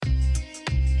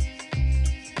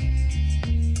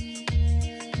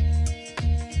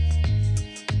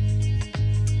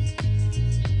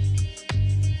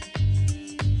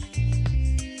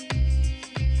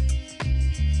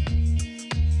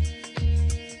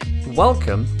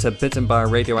Welcome to Bitten by a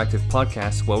Radioactive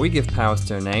Podcast, where we give powers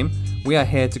to a name. We are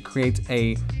here to create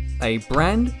a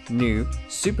brand new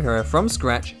superhero from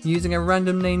scratch using a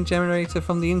random name generator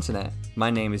from the internet. My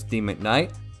name is Dean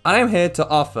McKnight. I am here to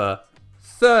offer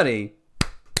 30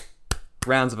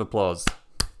 rounds of applause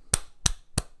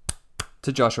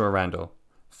to Joshua Randall,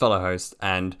 fellow host,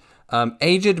 and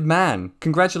aged man.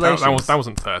 Congratulations. That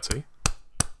wasn't 30.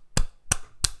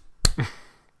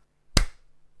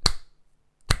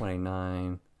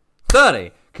 29,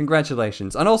 30.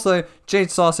 Congratulations. And also, Jade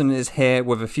Sarson is here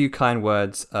with a few kind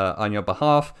words on your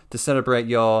behalf to celebrate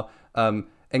your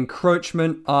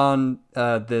encroachment on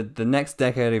the next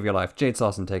decade of your life. Jade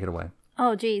Sarson, take it away.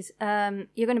 Oh, geez.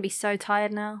 You're going to be so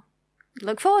tired now.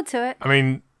 Look forward to it. I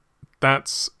mean,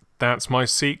 that's my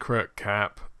secret,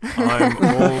 Cap. I'm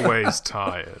always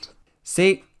tired.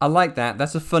 See, I like that.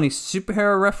 That's a funny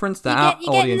superhero reference that our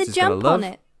audience is going to love. On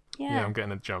it. Yeah, I'm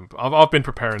getting a jump. I've been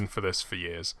preparing for this for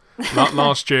years.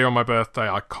 Last year on my birthday,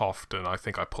 I coughed and I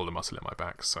think I pulled a muscle in my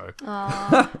back. So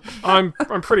I'm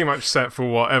pretty much set for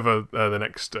whatever the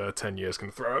next 10 years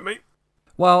can throw at me.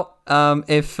 Well,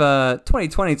 if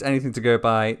 2020 is anything to go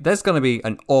by, there's going to be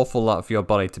an awful lot for your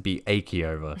body to be achy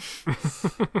over.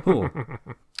 Do you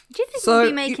think we'll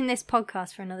be making this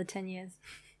podcast for another 10 years?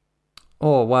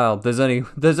 Oh, wow. There's only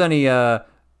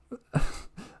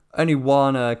only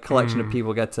one collection of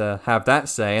people get to have that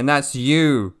say, and that's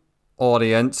you,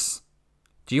 audience.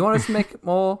 Do you want us to make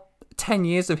more? 10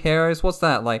 years of heroes? What's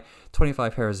that? Like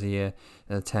 25 heroes a year,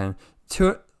 10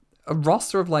 to a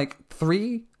roster of like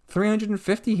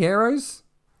 350 heroes?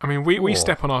 I mean, we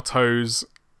step on our toes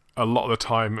a lot of the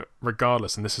time,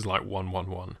 regardless, and this is like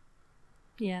 111.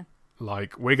 Yeah.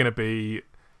 Like, we're going to be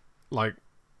like,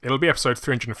 it'll be episode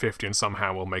 350 and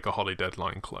somehow we'll make a Holly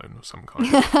Deadline clone of some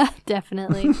kind.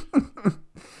 Definitely.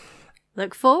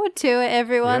 Look forward to it,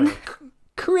 everyone. Yeah.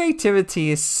 Creativity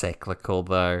is cyclical,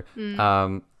 though.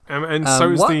 And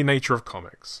so is the nature of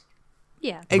comics.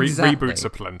 Yeah. Exactly. Reboots are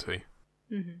plenty.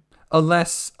 Mm-hmm.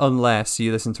 Unless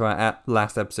you listen to our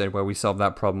last episode where we solved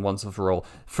that problem once and for all,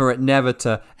 for it never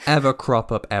to ever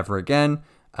crop up ever again,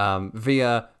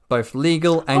 via both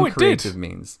legal and creative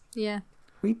means. Yeah.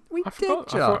 We I did,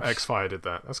 Josh. I thought X-Fire did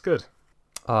that. That's good.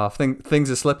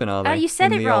 Things are slipping, are they? Oh, you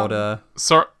said it wrong.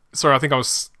 Sorry. I think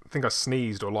I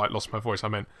sneezed or like lost my voice. I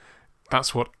meant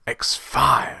that's what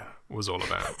X-Fire was all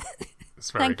about. It's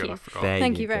very good. I forgot.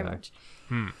 Thank you very much.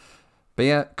 But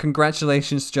yeah,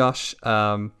 congratulations, Josh.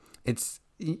 It's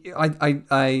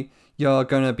you're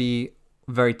gonna be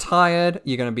very tired.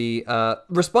 You're gonna be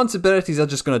responsibilities are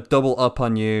just gonna double up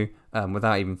on you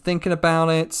without even thinking about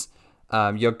it.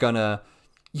 You're gonna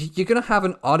have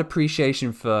an odd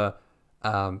appreciation for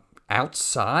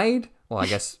outside. Well, I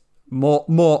guess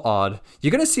more odd.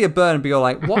 You're gonna see a bird and be all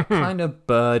like, "What kind of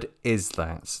bird is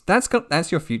that?"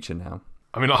 That's your future now.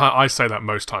 I mean, I say that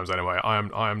most times anyway. I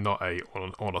am not a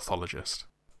ornithologist.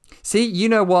 See, you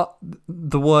know what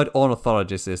the word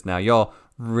ornithologist is now. You're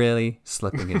really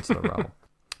slipping into the role.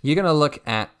 You're gonna look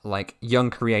at like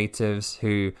young creatives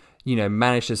who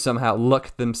manage to somehow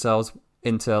luck themselves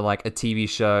into like a TV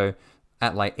show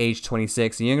at like age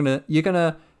 26, and you're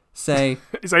gonna say,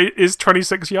 "Is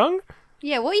 26 young?"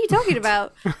 Yeah, what are you talking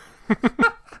about?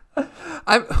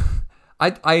 I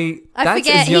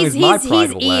forget. He's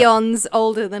eons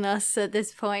older than us at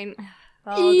this point.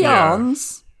 Oh,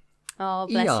 eons. Oh,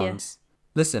 bless eons. You.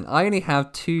 Listen, I only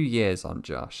have 2 years on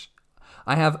Josh.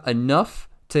 I have enough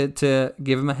to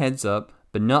give him a heads up,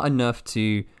 but not enough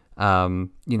to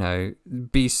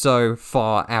be so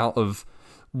far out of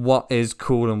what is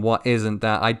cool and what isn't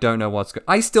that I don't know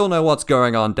I still know what's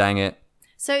going on, dang it.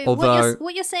 So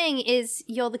what you're saying is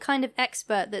you're the kind of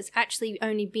expert that's actually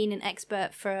only been an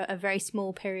expert for a very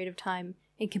small period of time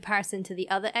in comparison to the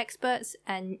other experts,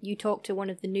 and you talk to one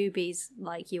of the newbies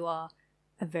like you are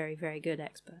a very, very good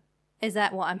expert. Is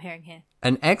that what I'm hearing here?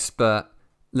 An expert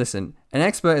is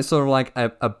sort of like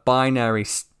a binary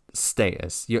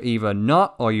status. You're either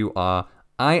not or you are.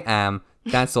 I am.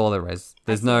 That's all there is.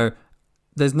 There's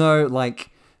no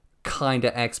like kind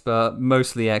of expert,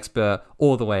 mostly expert,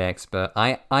 all the way expert.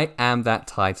 I am that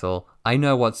title. I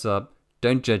know what's up.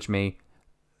 Don't judge me.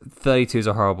 32 is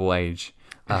a horrible age.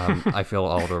 I feel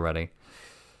old already.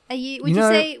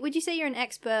 Would you say you're an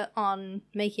expert on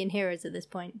making heroes at this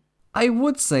point? I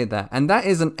would say that, and that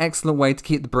is an excellent way to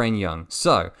keep the brain young.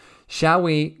 So, shall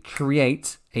we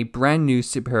create a brand new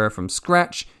superhero from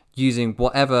scratch using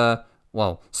whatever,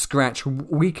 scratch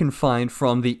we can find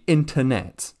from the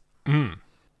internet?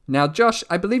 Now, Josh,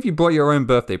 I believe you brought your own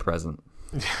birthday present.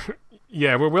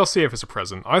 Yeah, we'll see if it's a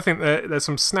present. I think there's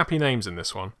some snappy names in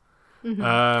this one.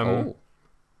 Mm-hmm.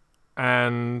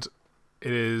 And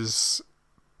it is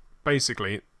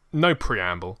basically no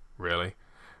preamble, really.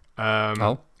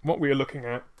 What we are looking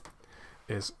at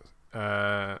is...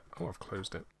 I've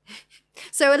closed it.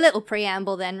 So a little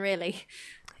preamble then, really.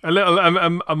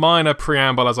 A minor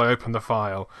preamble as I open the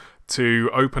file to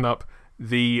open up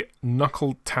the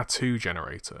Knuckle Tattoo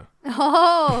Generator.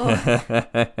 Oh!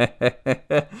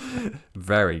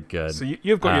 Very good. So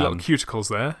you've got your little cuticles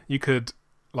there. You could,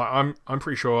 I'm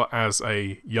pretty sure as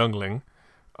a youngling,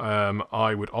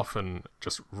 I would often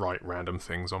just write random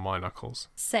things on my knuckles.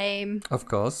 Same. Of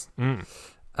course.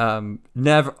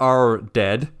 Never are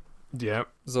dead. Yeah.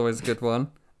 It's always a good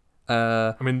one.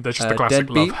 I mean, there's just the classic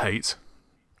love-hate.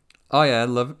 Oh yeah,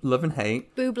 love and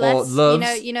hate.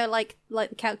 Boobless. You know, like the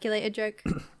calculator joke.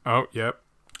 Oh, yep.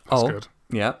 That's good.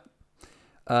 Yeah.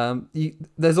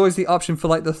 There's always the option for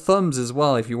like the thumbs as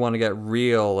well if you want to get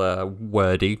real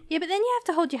wordy. Yeah, but then you have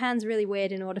to hold your hands really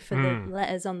weird in order for the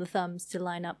letters on the thumbs to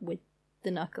line up with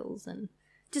the knuckles, and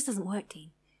it just doesn't work,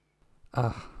 Dean.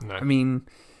 No. I mean,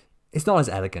 it's not as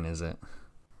elegant, is it?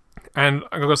 And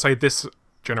I'm going to say this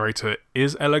generator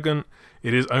is elegant.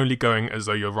 It is only going as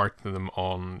though you're writing them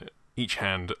on each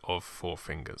hand of 4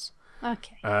 fingers.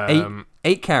 Okay.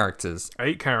 8 characters.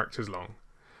 8 characters long.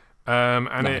 And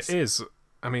nice. It is,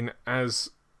 I mean, as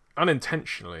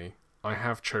unintentionally, I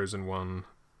have chosen one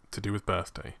to do with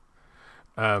birthday.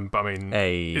 But I mean,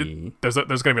 there's going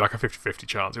to be like a 50-50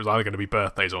 chance. It was either going to be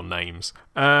birthdays or names.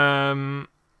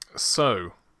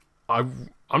 So, I'm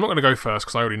not going to go first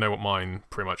because I already know what mine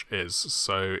pretty much is.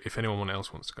 So, if anyone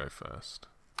else wants to go first.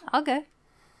 I'll go.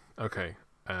 Okay.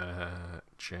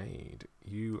 Jade,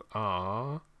 you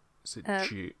are... Is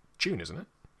it June, isn't it?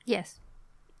 Yes.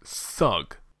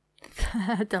 Thug.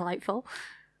 Delightful.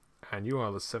 And you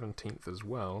are the 17th as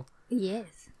well.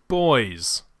 Yes.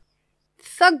 Boys.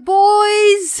 Thug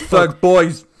boys! Thug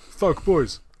boys! Thug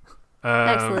boys.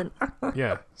 Excellent.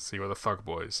 Yeah, so you are the Thug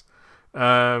boys.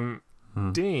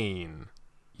 Dean,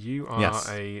 you are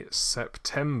a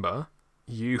September.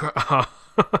 You are...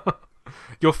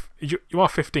 you are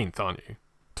 15th, aren't you?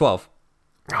 12.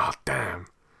 Oh, damn.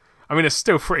 I mean, it's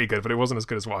still pretty good, but it wasn't as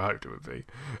good as what I hoped it would be.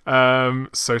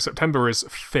 So September is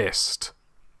Fist.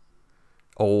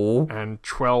 Oh. And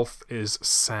 12th is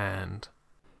Sand.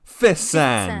 Fist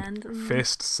Sand.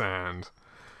 Fist Sand.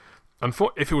 And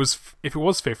if it was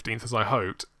 15th, as I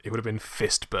hoped, it would have been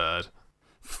Fist Bird.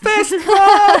 Fist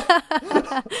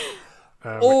Bird!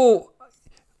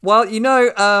 Well, you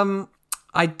know,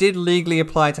 I did legally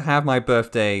apply to have my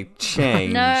birthday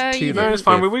changed. No, it's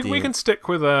fine. We can stick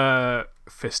with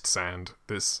Fist Sand.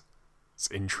 It's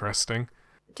interesting.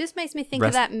 Just makes me think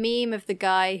of that meme of the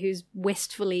guy who's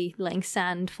wistfully letting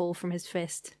sand fall from his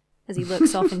fist as he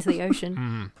looks off into the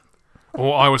ocean.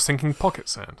 Or I was thinking Pocket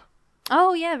Sand.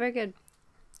 Oh yeah, very good.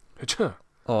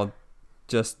 Or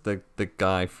just the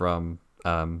guy from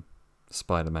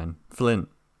Spider-Man, Flint.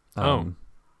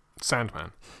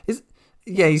 Sandman.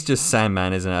 Yeah, he's just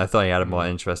Sandman, isn't it? I thought he had a more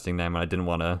interesting name, and I didn't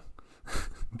want to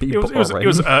be boring.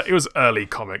 It was early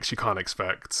comics. You can't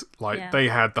expect they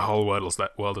had the whole world as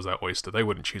their oyster. They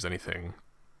wouldn't choose anything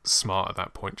smart at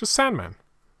that point. Just Sandman.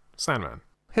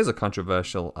 Here's a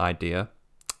controversial idea.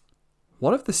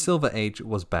 What if the Silver Age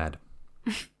was bad?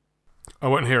 I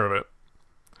won't hear of it.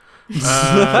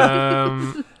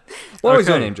 What was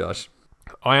your name, Josh?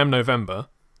 I am November,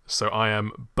 so I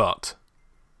am Butt.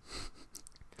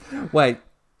 Wait.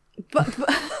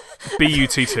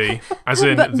 B-U-T-T, as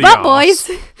in the Butt Boys.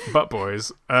 Butt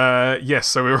Boys. Yes,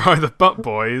 so we were either Butt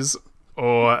Boys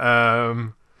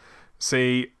or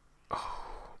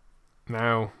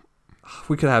now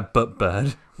we could have Butt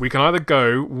Bird. We can either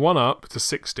go one up to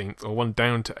 16th or one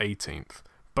down to 18th.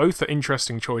 Both are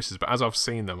interesting choices, but as I've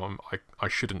seen them, I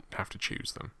shouldn't have to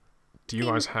choose them. Do you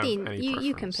guys have any preference?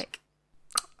 You can pick.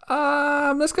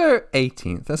 Let's go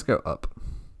 18th. Let's go up.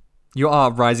 You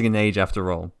are rising in age after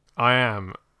all. I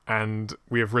am, and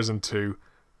we have risen to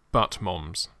Butt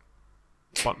Moms.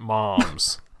 Butt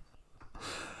Moms.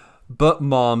 Butt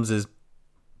Moms is...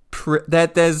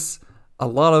 there's a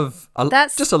lot of...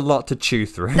 just a lot to chew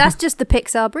through. That's just the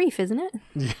Pixar brief, isn't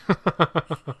it?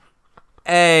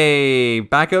 Hey,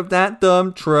 back up that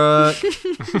dump truck.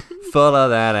 Full of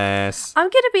that ass. I'm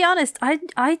gonna be honest,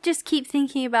 I just keep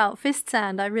thinking about Fist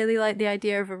Sand. I really like the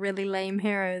idea of a really lame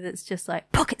hero that's just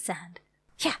like, Pocket Sand.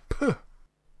 Yeah.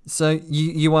 So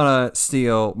you want to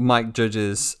steal Mike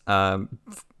Judge's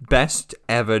best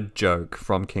ever joke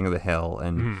from King of the Hill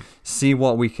and see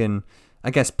what we can, I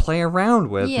guess, play around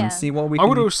with and see what we can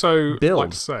build. I would also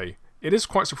like to say, it is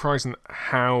quite surprising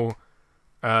how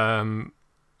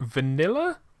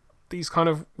vanilla these kind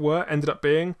of ended up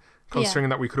being, considering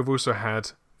that we could have also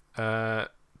had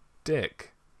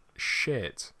Dick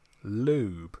shit,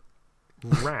 lube,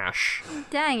 rash.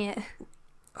 Dang it.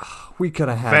 We could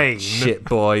have had Vein. shit,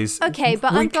 boys. Okay,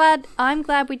 but I'm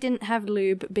glad we didn't have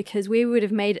lube, because we would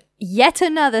have made yet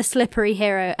another slippery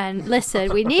hero. And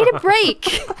listen, we need a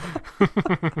break.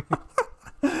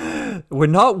 We're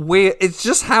not weird. It's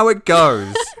just how it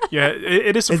goes. Yeah,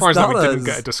 it is surprising that we not didn't us.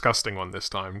 get a disgusting one this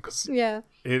time, because Yeah.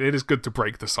 it is good to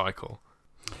break the cycle.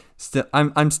 Still,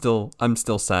 I'm still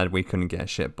sad we couldn't get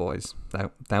shit, boys.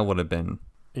 That would have been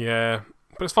Yeah,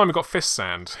 but it's fine. We got Fist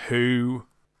Sand, who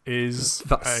is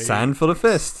sand full of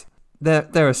fist.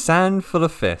 They're a sand full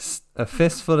of fist, a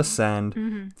fist full of sand.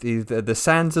 The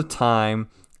sands of time,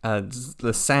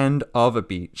 the sand of a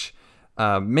beach.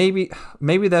 Maybe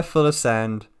they're full of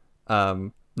sand.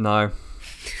 No,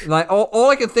 like all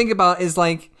I can think about is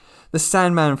like the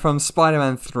Sandman from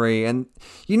Spider-Man 3, and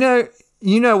you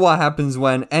know what happens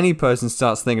when any person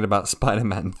starts thinking about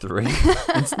Spider-Man 3.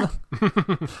 It's not,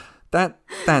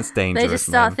 that's dangerous. They just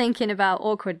start man. thinking about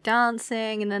awkward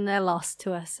dancing, and then they're lost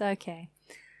to us. Okay.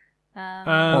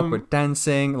 Awkward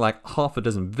dancing, like half a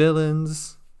dozen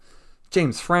villains.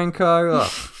 James Franco.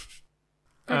 Ugh.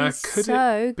 That is Could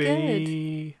so it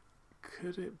be?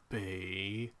 Could it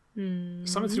be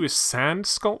something to do with sand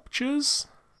sculptures?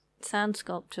 Sand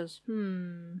sculptures.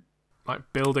 Like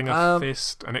building a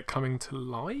fist and it coming to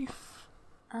life?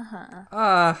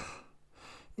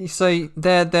 So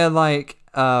they're like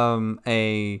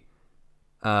a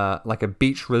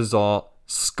beach resort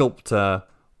sculptor,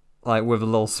 like with a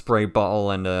little spray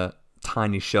bottle and a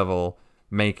tiny shovel,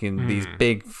 making these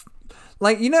big,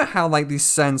 like, you know how like these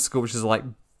sand sculptures are like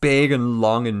big and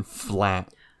long and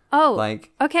flat. Oh,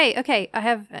 Like, okay. I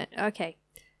have okay.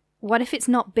 What if it's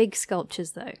not big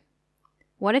sculptures though?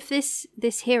 What if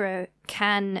this hero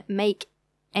can make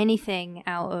anything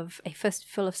out of a fist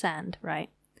full of sand, right?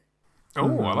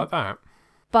 Oh, I like that.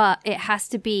 But it has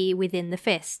to be within the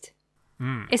fist.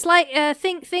 It's like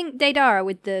think Daedara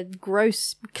with the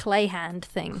gross clay hand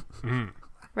thing.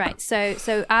 Right.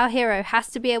 So our hero has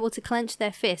to be able to clench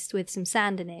their fist with some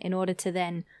sand in it in order to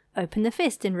then open the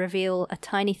fist and reveal a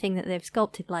tiny thing that they've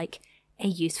sculpted, like a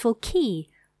useful key,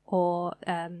 or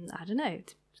I don't know.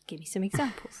 Give me some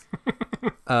examples.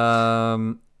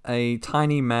 a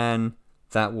tiny man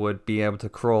that would be able to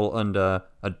crawl under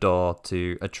a door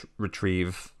to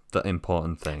retrieve the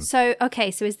important thing. So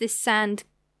is this sand?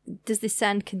 Does this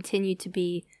sand continue to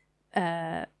be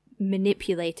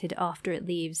manipulated after it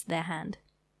leaves their hand?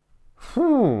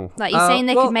 Like you're saying,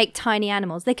 they could make tiny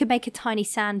animals. They could make a tiny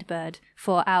sandbird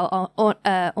for our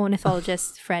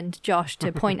ornithologist friend Josh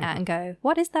to point at and go,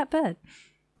 "What is that bird?"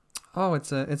 Oh,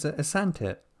 it's a sand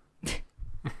tit.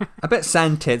 I bet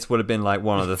sand tits would have been like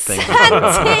one of the things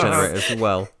that generated as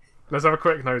well. Let's have a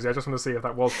quick nosy. I just want to see if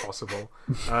that was possible.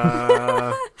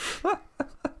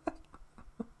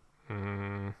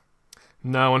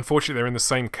 No, unfortunately, they're in the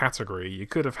same category. You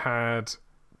could have had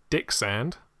Dick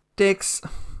Sand. Dicks.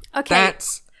 Okay,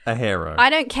 That's a hero. I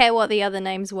don't care what the other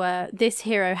names were. This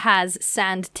hero has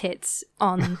sand tits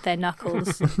on their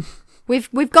knuckles.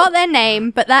 We've got their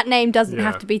name, but that name doesn't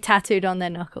have to be tattooed on their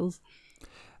knuckles.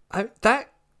 That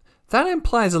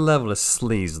implies a level of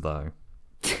sleaze, though.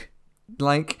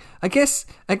 Like, I guess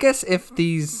if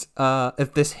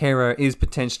this hero is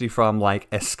potentially from like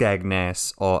a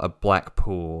Skegness or a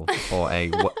Blackpool or a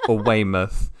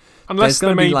Weymouth, Unless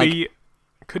there they may maybe... be like,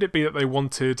 could it be that they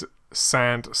wanted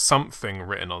sand something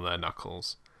written on their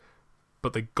knuckles,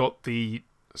 but they got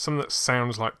something that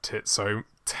sounds like tits, so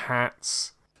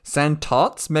tats... Sand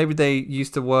Tots? Maybe they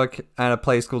used to work at a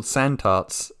place called Sand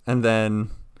Tots, and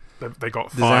then They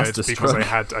got fired disaster because they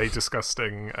struck. had a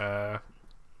disgusting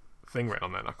thing written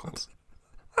on their knuckles.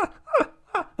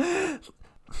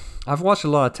 I've watched a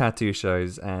lot of tattoo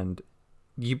shows, and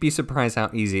you'd be surprised how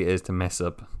easy it is to mess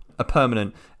up a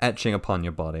permanent etching upon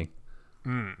your body.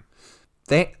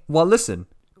 Listen,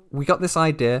 we got this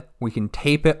idea. We can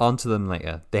tape it onto them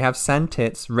later. They have sand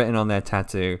tits written on their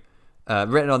tattoo,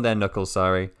 written on their knuckles.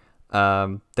 Sorry.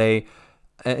 They,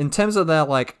 in terms of their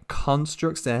like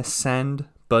constructs, their sand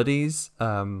buddies.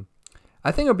 I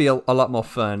think it'd be a lot more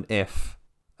fun if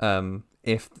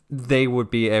they would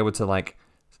be able to like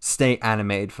stay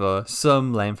animated for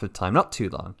some length of time, not too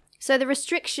long. So the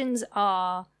restrictions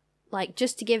are, like,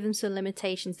 just to give them some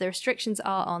limitations, the restrictions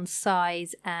are on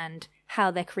size and how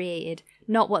they're created,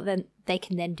 not what they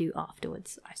can then do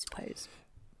afterwards, I suppose.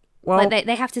 Well, Like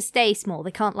they have to stay small. They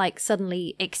can't like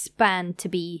suddenly expand to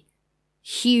be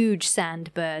huge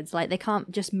sand birds. Like they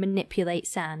can't just manipulate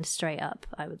sand straight up,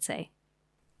 I would say.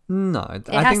 no, It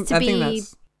I has think to be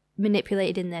that's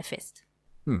manipulated in their fist.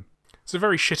 It's a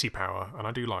very shitty power, and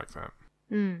I do like that.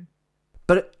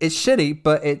 but it's shitty,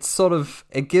 but it's sort of,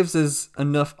 it gives us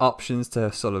enough options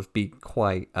to sort of be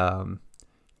quite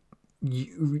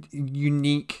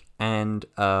unique and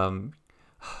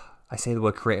I say the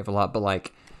word creative a lot, but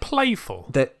like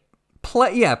playful.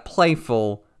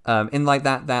 Playful. In like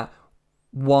that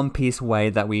One Piece way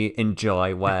that we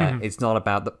enjoy, where it's not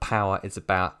about the power, it's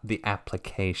about the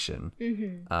application.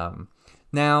 Mm-hmm.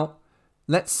 Now,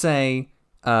 let's say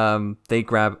they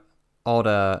grab old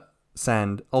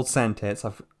sand tits,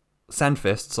 sand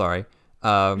fist. Sorry.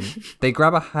 They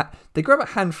grab a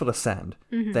handful of sand.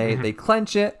 Mm-hmm. They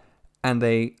clench it and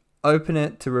they open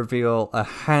it to reveal a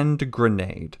hand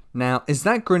grenade. Now, is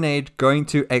that grenade going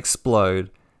to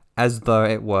explode as though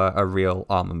it were a real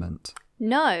armament?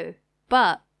 No,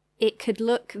 but it could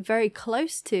look very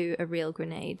close to a real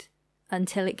grenade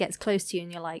until it gets close to you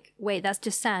and you're like, wait, that's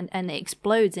just sand, and it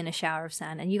explodes in a shower of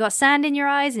sand and you got sand in your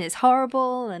eyes and it's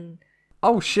horrible. And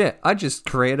oh shit, I just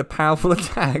created a powerful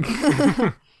attack.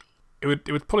 It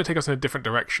would probably take us in a different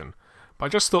direction. But I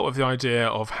just thought of the idea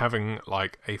of having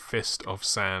like a fist of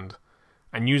sand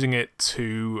and using it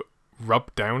to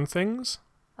rub down things.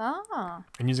 Ah.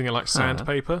 And using it like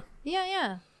sandpaper.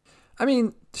 Yeah. I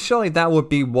mean, surely that would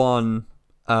be one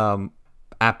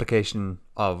application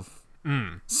of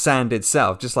sand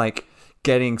itself. Just like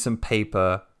getting some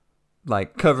paper,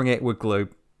 like covering it with glue,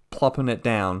 plopping it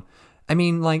down. I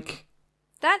mean, like...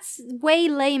 That's way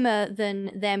lamer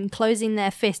than them closing their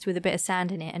fist with a bit of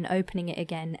sand in it and opening it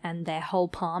again and their whole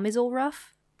palm is all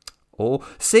rough. Oh,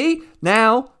 see?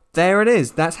 Now, there it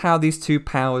is. That's how these two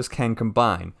powers can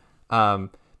combine.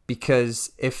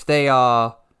 Because if they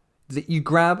are... You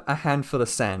grab a handful of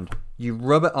sand, you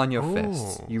rub it on your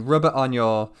fist, you rub it on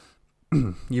your...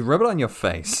 you rub it on your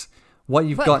face. What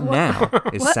you've got now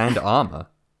is sand armor.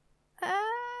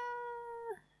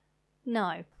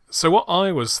 No. So what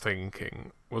I was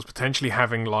thinking was potentially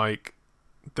having like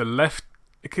the left...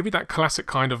 It could be that classic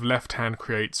kind of left hand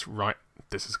creates right...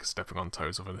 This is stepping on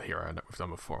toes of a hero I know we've done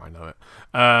before, I know it.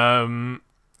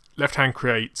 Left hand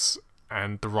creates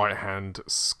and the right hand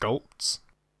sculpts.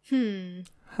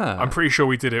 I'm pretty sure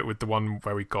we did it with the one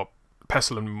where we got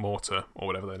Pestle and Mortar, or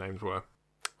whatever their names were.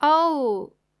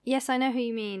 Oh, yes, I know who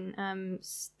you mean.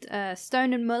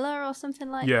 Stone and Muller or something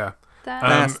like that.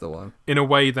 That's the one. In a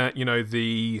way that, you know,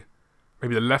 maybe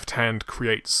the left hand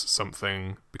creates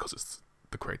something because it's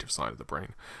the creative side of the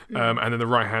brain. And then the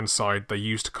right hand side they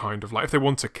use to kind of like, if they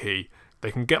want a key,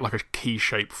 they can get like a key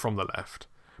shape from the left,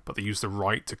 but they use the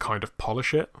right to kind of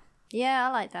polish it. Yeah,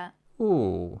 I like that.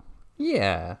 Ooh,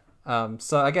 yeah.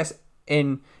 So I guess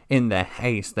in their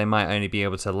haste, they might only be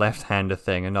able to left-hand a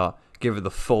thing and not give it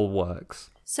the full works.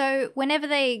 So whenever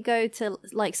they go to,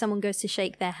 like, someone goes to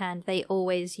shake their hand, they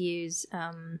always use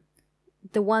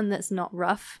the one that's not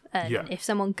rough. And if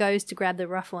someone goes to grab the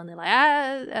rough one, they're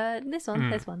like, this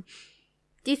one.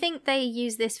 Do you think they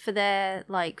use this for their,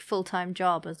 like, full-time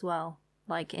job as well?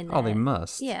 Like in they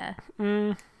must. Yeah.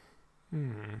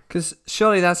 Because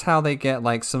surely that's how they get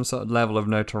like some sort of level of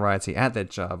notoriety at their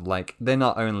job. Like they're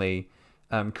not only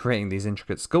creating these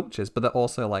intricate sculptures, but they're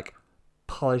also like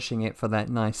polishing it for that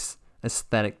nice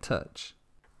aesthetic touch.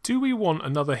 Do we want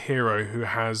another hero who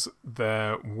has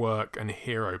their work and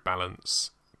hero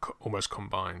balance almost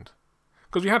combined?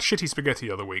 Because we had Shitty Spaghetti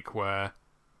the other week where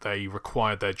they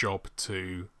required their job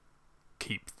to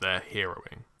keep their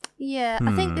heroing. Yeah,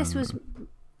 I think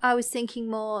I was thinking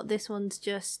more, this one's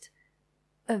just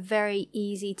a very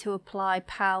easy to apply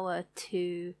power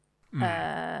to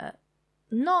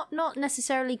not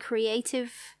necessarily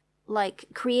creative, like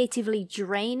creatively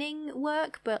draining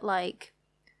work, but like,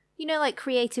 you know, like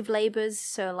creative labors,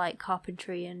 so like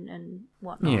carpentry and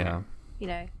whatnot. Yeah. You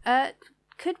know,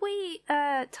 could we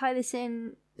tie this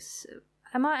in?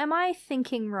 Am I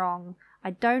thinking wrong? I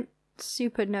don't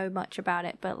super know much about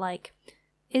it, but like,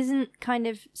 isn't kind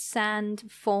of sand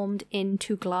formed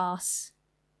into glass?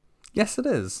 Yes, it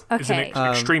is. Okay. It's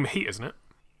an extreme heat, isn't it?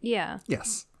 Yeah.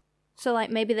 Yes. So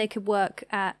like maybe they could work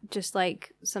at just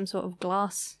like some sort of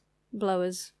glass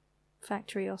blowers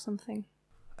factory or something.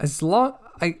 As long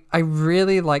I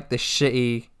really like the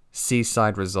shitty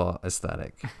seaside resort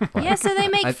aesthetic. Like, Yeah, so they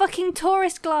make fucking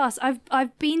tourist glass.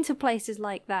 I've been to places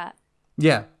like that.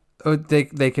 Yeah.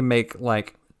 They can make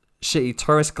like shitty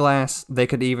tourist glass. They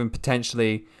could even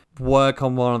potentially work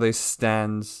on one of those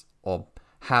stands or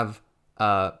have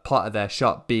part of their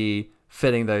shop be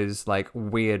filling those like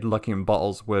weird looking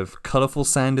bottles with colourful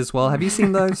sand as well. Have you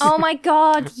seen those? Oh my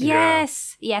god,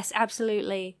 yes. Yeah. Yes,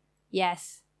 absolutely.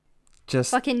 Yes.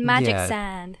 Just fucking magic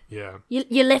sand. Yeah.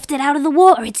 You lift it out of the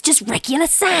water, it's just regular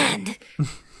sand.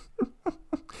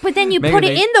 But then you Maybe put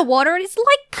it in the water and it's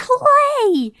like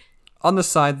clay. on the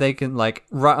side they can like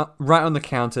right on the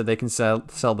counter they can sell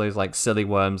those like silly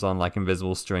worms on like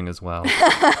invisible string as well.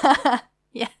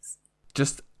 Yes.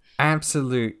 Just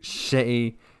absolute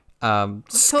shitty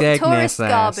Tourist Skegness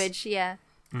garbage, yeah.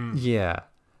 Yeah.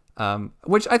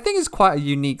 Which I think is quite a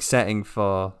unique setting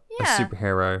for a Yeah.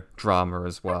 superhero drama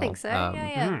as well. I think so,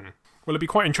 yeah. Well, it'd be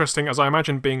quite interesting, as I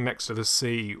imagine being next to the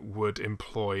sea would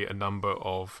employ a number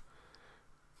of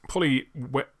probably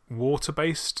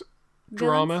water-based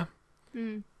drama.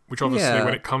 Which obviously, Yeah.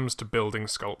 when it comes to building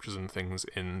sculptures and things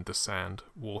in the sand,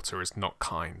 water is not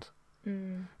kind.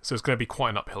 So it's going to be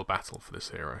quite an uphill battle for this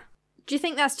hero. Do you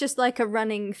think that's just like a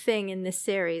running thing in this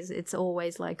series? It's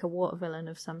always like a water villain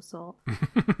of some sort.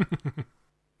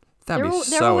 That'd be They're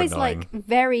so always annoying. like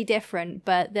very different,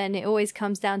 but then it always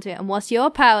comes down to it. And what's your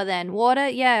power then? Water?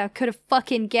 Yeah, I could have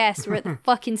fucking guessed. We're at the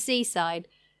fucking seaside.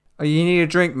 Oh, you need a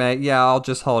drink, mate? Yeah, I'll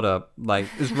just hold up. Like,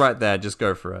 it's right there. Just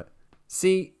go for it.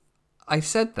 See, I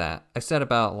said that. I said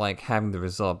about like having the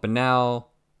result, but now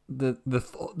the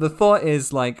thought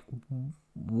is like,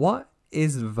 what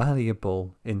is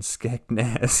valuable in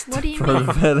Skegness What do you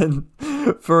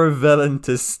for a villain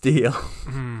to steal?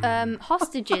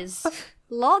 Hostages.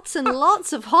 Lots and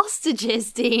lots of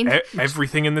hostages, Dean.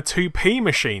 Everything in the 2p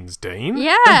machines, Dean.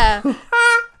 Yeah.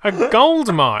 A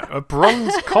gold mine, a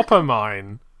bronze copper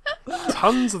mine.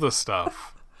 Tons of the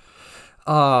stuff.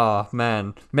 Oh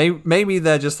man, maybe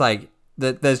they're just like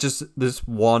there's just this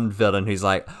one villain who's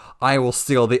like, I will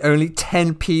steal the only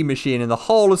 10p machine in the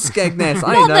whole of Skegness.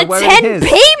 I don't know Not where the it is.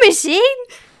 10p machine!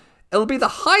 It'll be the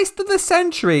heist of the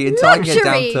century until I can get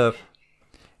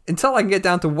Luxury.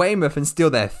 down to Weymouth and steal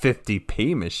their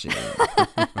 50p machine.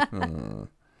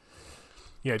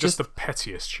 Yeah, just the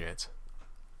pettiest shit.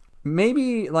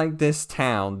 Maybe like this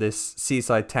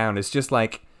seaside town is just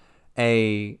like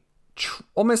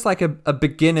almost like a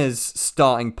beginner's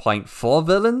starting point for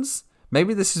villains.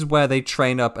 Maybe this is where they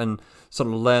train up and sort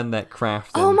of learn that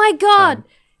craft. Oh and, my god!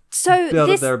 So build up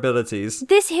this their abilities.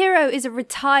 this hero is a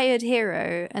retired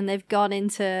hero, and they've gone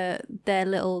into their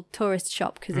little tourist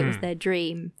shop because it was their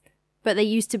dream. But they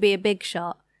used to be a big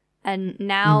shot, and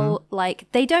now like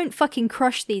they don't fucking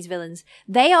crush these villains.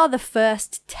 They are the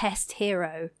first test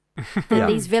hero that Yeah.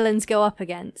 these villains go up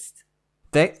against.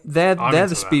 They're into the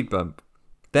that. speed bump.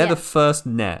 They're the Yes. first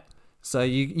net. So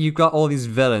you got all these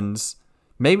villains.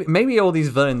 Maybe all these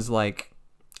villains, like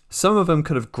some of them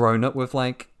could have grown up with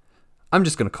like, I'm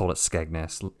just gonna call it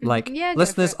Skegness. Like Yeah, go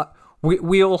listeners, for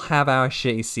we all have our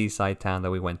shitty seaside town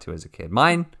that we went to as a kid.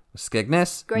 Mine was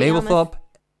Skegness, Great Mablethorpe,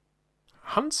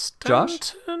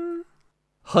 Hunstanton?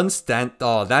 Hunstant.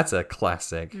 Oh, that's a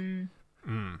classic.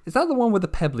 Is that the one with the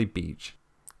pebbly beach?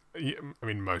 Yeah, I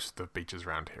mean, most of the beaches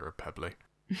around here are pebbly,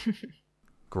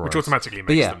 Gross. which automatically But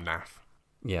makes yeah. them naff.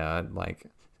 Yeah, like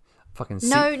fucking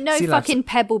No sea life- fucking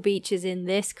pebble beaches in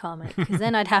this comic, because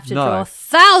then I'd have to No. draw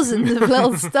thousands of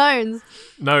little stones.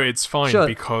 No, it's fine Sure.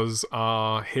 because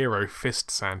our hero Fist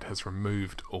Sand has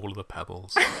removed all of the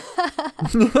pebbles.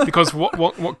 Because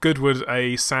what good would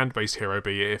a sand-based hero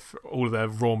be if all of their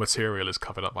raw material is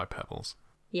covered up by pebbles?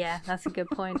 Yeah, that's a good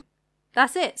point.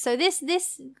 That's it. So this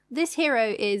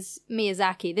hero is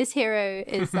Miyazaki. This hero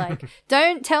is like,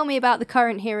 don't tell me about the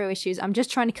current hero issues. I'm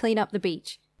just trying to clean up the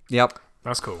beach. Yep.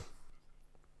 That's cool.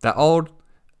 They're old.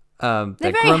 They're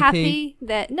They're very grumpy. happy.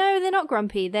 They're not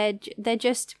grumpy.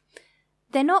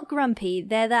 They're not grumpy.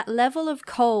 They're that level of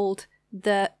cold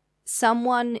that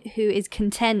someone who is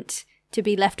content to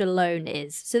be left alone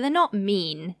is. So they're not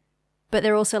mean, but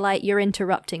they're also like, you're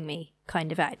interrupting me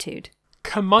kind of attitude.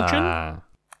 Curmudgeon? Ah.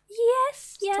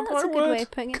 Yes, yeah, Is that that's the a right good word? way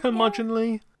of putting it.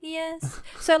 Curmudgeonly? Yeah. Yes.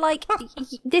 So like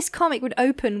this comic would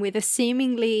open with a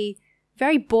seemingly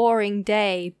very boring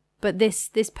day, but this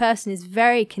person is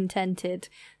very contented.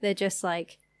 They're just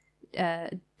like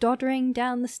doddering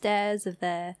down the stairs of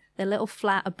their little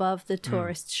flat above the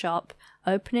tourist shop,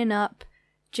 opening up,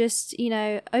 just,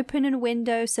 opening a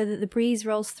window so that the breeze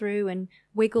rolls through and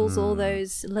wiggles all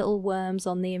those little worms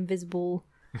on the invisible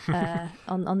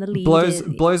on the lead.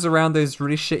 blows around those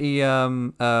really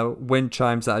shitty wind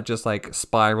chimes that are just like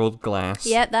spiraled glass.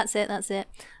 Yeah, that's it.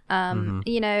 And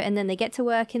then they get to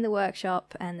work in the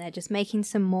workshop and they're just making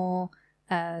some more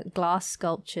glass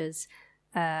sculptures.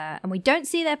 And we don't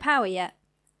see their power yet.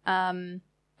 And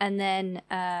then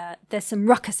there's some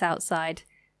ruckus outside.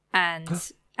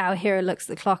 And our hero looks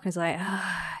at the clock and is like,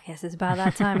 I guess it's about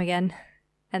that time again.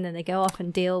 And then they go off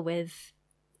and deal with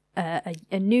a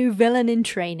new villain in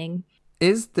training.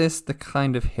 Is this the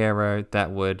kind of hero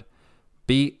that would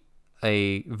beat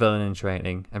a villain in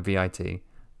training, a VIT,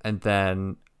 and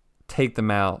then take them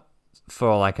out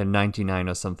for like a 99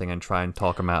 or something and try and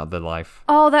talk them out of their life?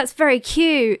 Oh, that's very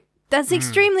cute. That's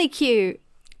extremely cute.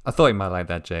 I thought you might like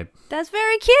that, Jade. That's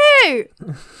very cute.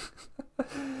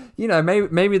 You know,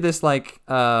 maybe this like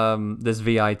this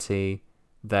VIT,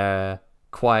 they're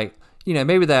quite, you know,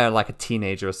 maybe they're like a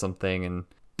teenager or something, and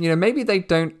you know, maybe they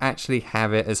don't actually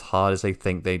have it as hard as they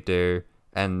think they do.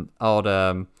 And old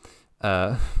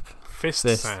Fist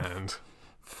Sand.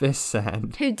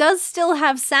 Who does still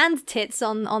have sand tits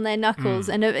on their knuckles,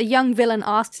 and a young villain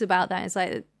asks about that. It's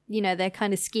like, you know, they're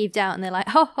kind of skeeved out, and they're like,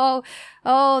 oh,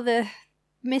 the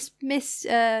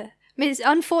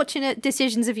unfortunate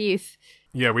decisions of youth.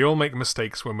 Yeah, we all make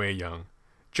mistakes when we're young.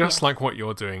 Just like what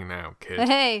you're doing now, kid.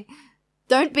 Hey,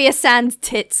 don't be a sand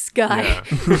tits guy.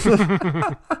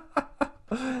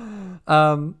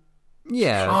 Yeah.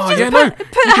 Yeah. Oh, yeah, no.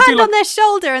 Put a hand on their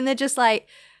shoulder, and they're just like,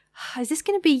 is this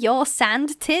going to be your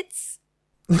sand tits?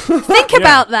 Think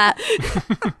about that.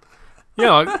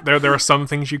 Yeah, like, there are some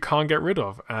things you can't get rid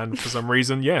of, and for some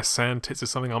reason, yes, sand tits is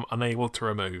something I'm unable to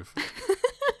remove.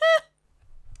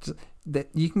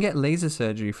 You can get laser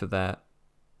surgery for that.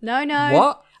 No.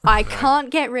 What? I can't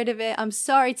get rid of it. I'm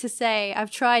sorry to say.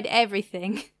 I've tried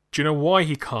everything. Do you know why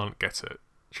he can't get it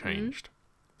changed?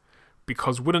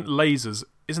 Because wouldn't lasers,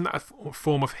 isn't that a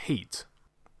form of heat?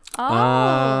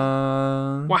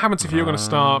 Oh. What happens if you're going to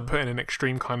start putting an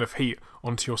extreme kind of heat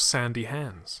onto your sandy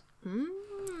hands?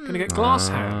 Going to get glass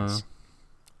hands.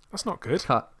 That's not good.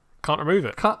 Can't remove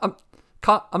it.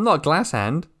 I'm not a glass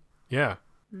hand. Yeah.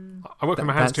 I work with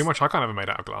my hands too much. I can't have it made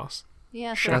out of glass.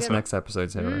 Yeah, That's next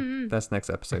episode's hero. That's next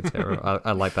episode's hero.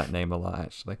 I like that name a lot,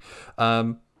 actually.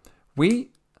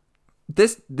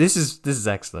 This is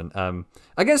excellent.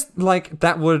 I guess like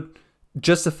that would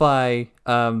justify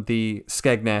the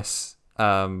Skegness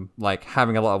like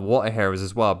having a lot of water heroes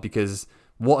as well, because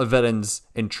water villains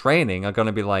in training are going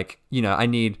to be like, you know, I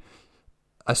need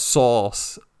a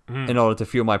source in order to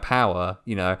fuel my power,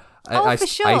 you know. For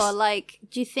sure. Like,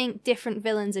 do you think different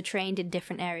villains are trained in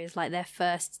different areas? Like, their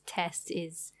first test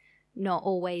is not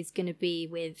always going to be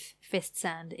with Fist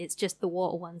Sand. It's just the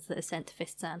water ones that are sent to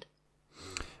Fist Sand.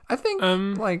 I think,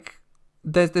 like,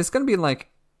 there's going to be, like,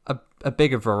 a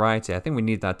bigger variety. I think we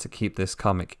need that to keep this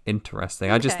comic interesting.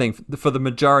 Okay. I just think for the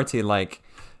majority, like,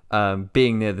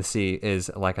 being near the sea is,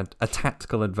 like, a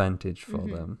tactical advantage for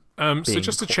them. So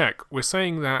just to check, we're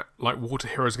saying that, like, water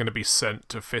heroes are going to be sent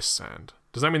to Fist Sand.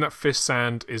 Does that mean that Fist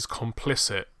Sand is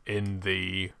complicit in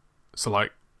the... So,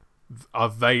 like, are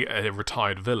they a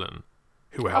retired villain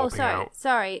who are helping out?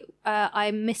 Sorry.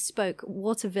 I misspoke.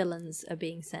 Water villains are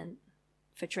being sent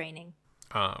for training.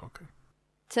 Ah, okay.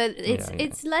 So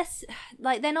it's less...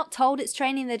 Like, they're not told it's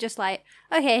training. They're just like,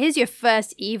 okay, here's your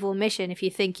first evil mission if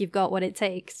you think you've got what it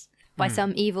takes by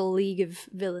some evil league of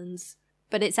villains.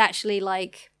 But it's actually,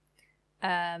 like...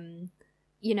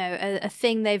 you know, a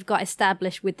thing they've got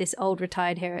established with this old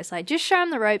retired hero. It's like, just show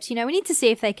them the ropes. You know, we need to see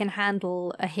if they can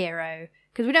handle a hero,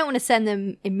 because we don't want to send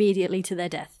them immediately to their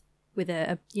death with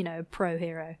a pro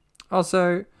hero.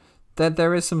 Also,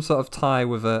 there is some sort of tie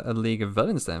with a League of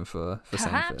Villains then for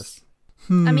Sandfist.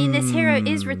 I mean, this hero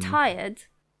is retired.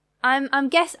 I'm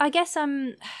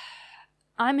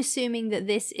assuming that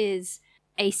this is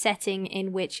a setting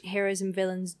in which heroes and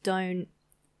villains don't.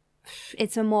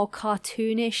 It's a more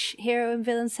cartoonish hero and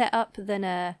villain setup than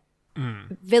a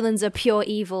villains are pure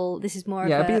evil. This is more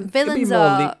of a villains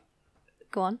are.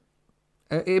 Go on.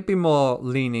 It'd be more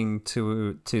leaning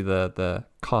to the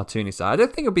cartoony side. I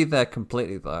don't think it'll be there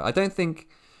completely though. I don't think,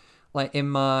 like in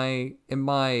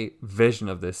my vision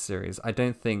of this series, I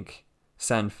don't think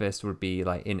Sandfist would be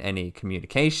like in any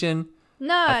communication.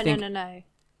 No.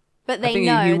 But they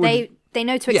know they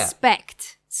know to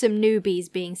expect some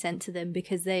newbies being sent to them,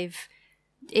 because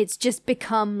it's just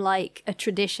become like a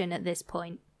tradition at this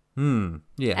point.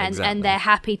 Yeah, exactly. And they're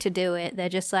happy to do it. They're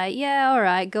just like, yeah, all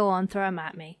right, go on, throw them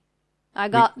at me. I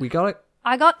got it.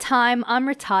 I got time. I'm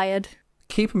retired.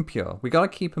 Keep them pure. We gotta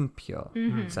keep them pure.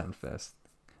 Sandfist.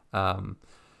 But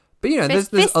you know,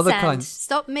 there's other kinds.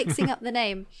 Stop mixing up the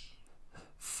name.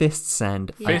 Fist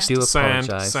Sand. Yeah. Fist I do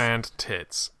apologize. Sand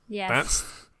tits.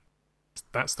 Yes.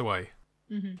 That's the way.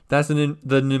 That's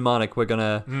the mnemonic we're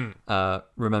gonna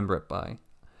remember it by.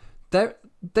 There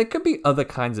could be other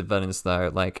kinds of villains though.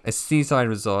 Like a seaside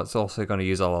resort's also going to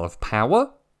use a lot of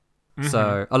power,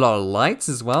 so a lot of lights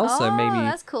as well. Oh, so maybe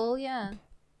that's cool. Yeah.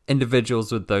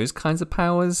 Individuals with those kinds of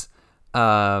powers.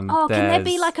 Can there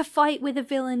be like a fight with a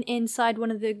villain inside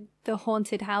one of the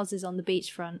haunted houses on the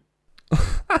beachfront?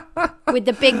 With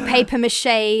the big paper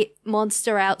mache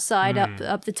monster outside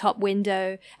up the top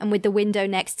window, and with the window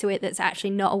next to it that's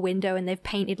actually not a window, and they've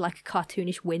painted like a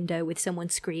cartoonish window with someone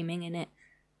screaming in it.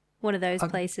 One of those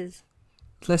places.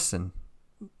 Listen,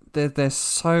 there's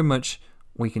so much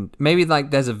we can maybe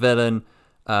like there's a villain,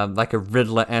 like a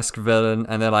Riddler-esque villain,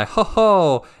 and they're like, ho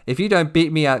ho! If you don't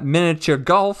beat me at miniature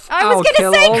golf, I was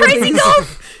gonna say crazy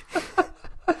golf.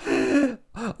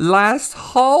 Last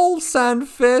hole,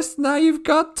 Sandfist. Now you've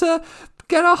got to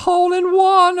get a hole in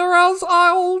one, or else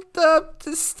I'll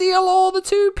steal all the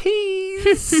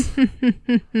 2Ps.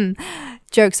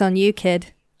 Joke's on you,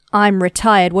 kid. I'm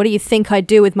retired. What do you think I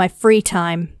do with my free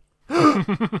time?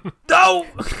 No!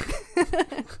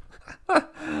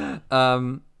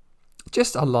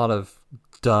 Just a lot of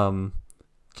dumb,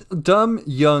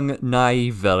 young,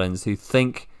 naive villains who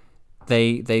think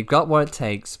they've got what it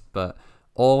takes, but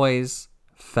always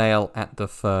fail at the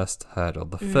first hurdle,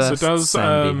 the first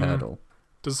sandy hurdle.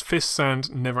 Does Fist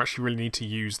Sand never actually really need to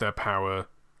use their power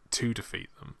to defeat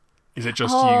them? Is it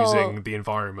just using the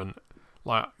environment,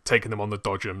 like taking them on the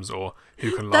dodgems, or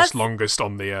who can last longest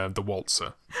on the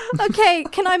waltzer? Okay,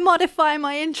 can I modify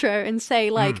my intro and say,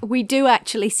 like, we do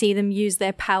actually see them use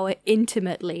their power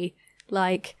intimately.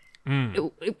 Like,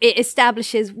 it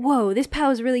establishes, whoa, this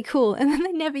power's really cool, and then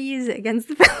they never use it against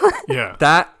the villain.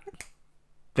 Yeah.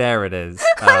 There it is.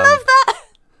 I love that.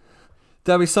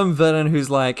 There'll be some villain who's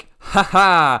like,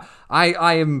 haha,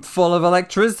 I am full of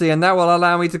electricity and that will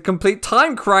allow me to complete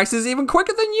Time Crisis even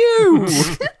quicker than you!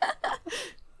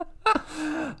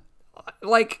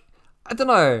 Like, I don't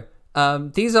know.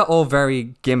 These are all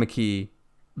very gimmicky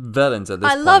villains at this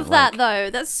point. I love that, though.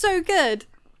 That's so good.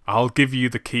 I'll give you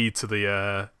the key to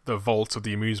the vault of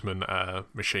the amusement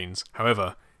machines.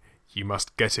 However, you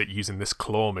must get it using this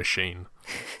claw machine.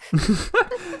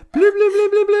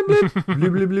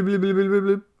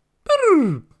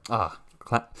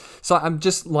 So I'm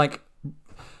just like,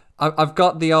 I've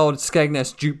got the old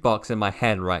Skegness jukebox in my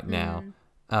head right now.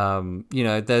 You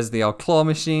know, there's the old claw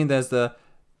machine. There's the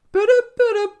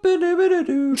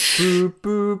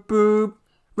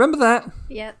remember that?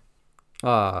 Yep.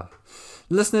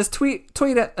 Listeners,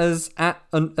 tweet at us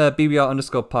at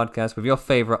BBR_podcast with your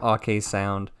favorite arcade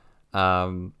sound. At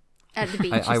the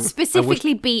beaches.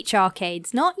 Specifically beach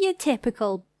arcades. Not your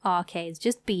typical arcades,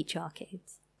 just beach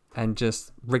arcades. And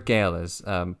just regale us.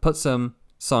 Put some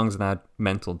songs in our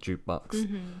mental jukebox.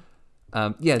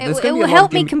 Yeah, it will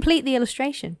help me complete the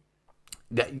illustration.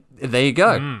 There you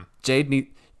go. Jade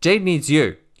needs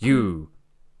you to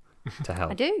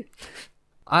help. I do.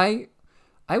 I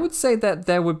would say that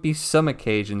there would be some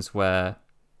occasions where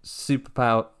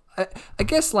superpower... I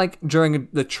guess like during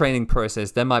the training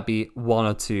process, there might be one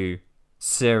or two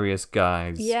serious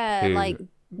guys. Yeah, like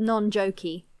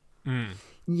non-jokey.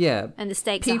 Yeah. And the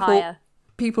stakes are higher.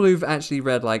 People who've actually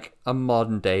read like a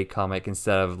modern day comic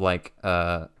instead of like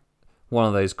one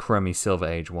of those crummy Silver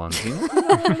Age ones. You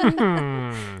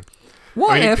know?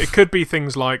 It could be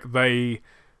things like Fist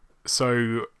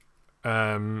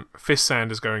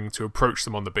Sand is going to approach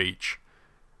them on the beach,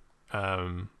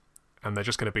 and they're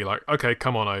just going to be like, okay,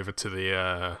 come on over to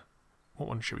the what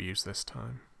one should we use this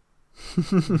time?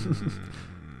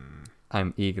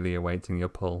 I'm eagerly awaiting your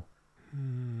pull.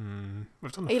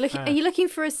 Are you looking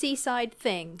for a seaside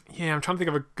thing? Yeah, I'm trying to think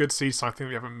of a good seaside thing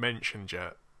we haven't mentioned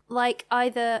yet. Like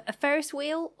either a Ferris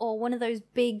wheel or one of those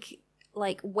big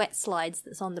like wet slides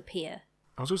that's on the pier.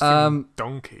 I was also thinking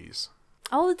donkeys.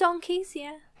 Oh, the donkeys,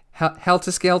 yeah.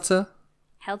 Helter Skelter.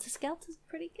 Helter Skelter's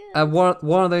pretty good.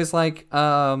 One of those like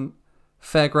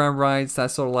fairground rides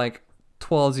that sort of like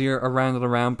twirls you around and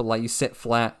around, but like you sit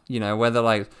flat. You know, where they're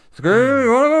like,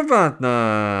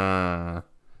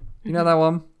 you know that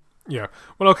one? Yeah.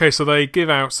 Well, okay, so they give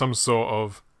out some sort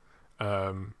of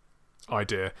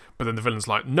idea, but then the villain's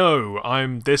like, no,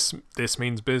 this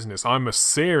means business. I'm a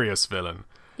serious villain.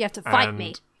 You have to fight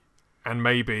me. And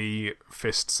maybe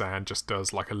Fist Sand just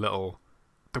does like a little...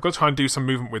 They've got to try and do some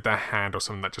movement with their hand or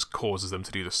something that just causes them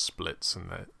to do the splits, and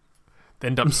they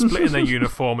end up splitting their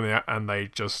uniform and they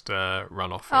just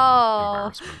run off in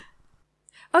embarrassment.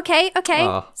 Okay.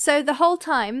 So the whole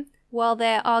time, while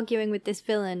they're arguing with this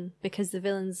villain, because the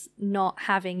villain's not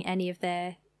having any of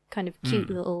their kind of cute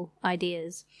little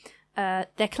ideas,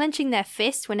 they're clenching their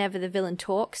fist whenever the villain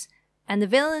talks, and the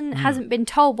villain hasn't been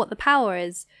told what the power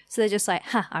is, so they're just like,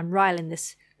 I'm riling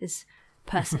this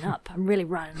person up. I'm really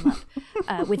riling them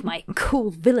up with my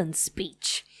cool villain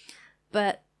speech.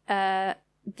 But the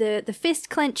fist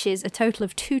clenches a total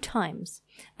of 2 times,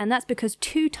 and that's because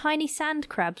 2 tiny sand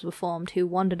crabs were formed who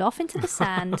wandered off into the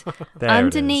sand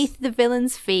underneath the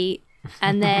villain's feet,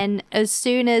 and then as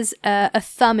soon as a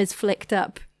thumb is flicked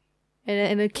up,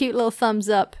 in a cute little thumbs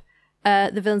up,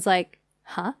 the villain's like,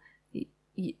 huh?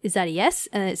 Is that a yes?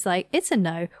 And it's like, it's a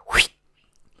no.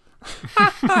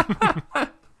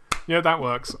 Yeah, that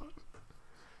works.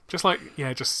 Just like,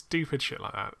 just stupid shit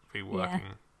like that be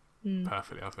working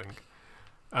perfectly, I think.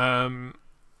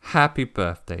 Happy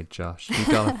birthday, Josh. You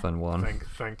got a fun one.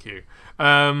 Thank you.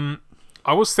 I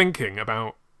was thinking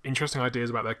about interesting ideas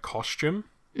about their costume.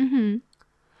 Mm-hmm.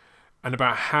 And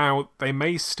about how they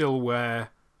may still wear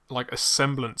like a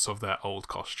semblance of their old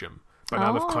costume. But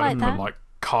now they've kind of put like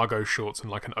cargo shorts and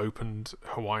like an opened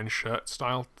Hawaiian shirt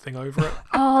style thing over it.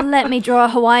 Oh, let me draw a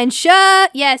Hawaiian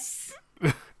shirt. Yes.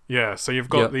 Yeah, so you've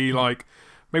got the like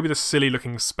maybe the silly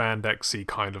looking spandexy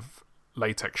kind of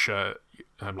latex shirt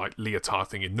and like leotard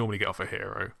thing you'd normally get off a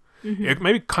hero. Mm-hmm. It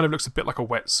maybe kind of looks a bit like a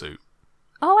wetsuit.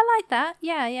 Oh, I like that.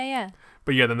 Yeah.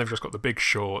 But yeah, then they've just got the big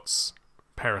shorts,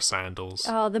 pair of sandals.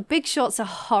 Oh, the big shorts are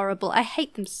horrible. I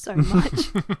hate them so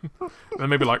much. And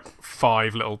maybe like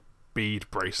 5 little bead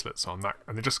bracelets on that,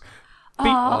 and they just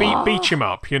beat him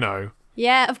up, you know.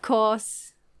 Yeah, of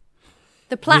course.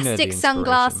 The plastic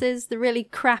sunglasses, the really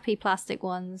crappy plastic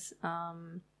ones.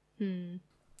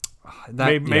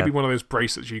 Maybe one of those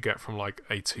bracelets you get from like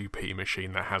a 2p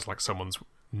machine that has like someone's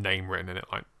name written in it,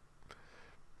 like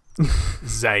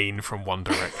Zayn from One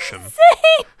Direction.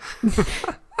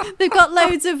 They've got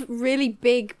loads of really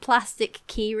big plastic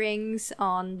key rings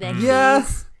on their keys.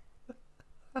 Yes.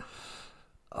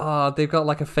 Oh, they've got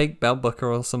like a fake belt buckle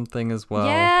or something as well.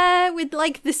 Yeah, with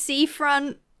like the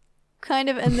seafront kind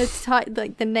of and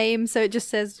like the name, so it just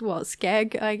says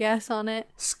Skeg, I guess, on it.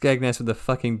 Skegness with the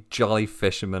fucking Jolly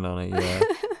Fisherman on it, yeah.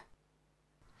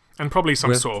 And probably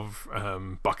some sort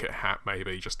of bucket hat,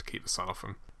 maybe, just to keep the sun off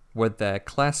them. With their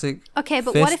classic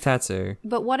tattoo.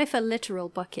 But what if a literal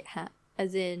bucket hat?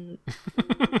 As in,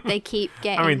 they keep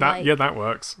getting. That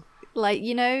works. Like,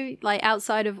 you know, like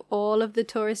outside of all of the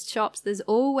tourist shops, there's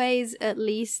always at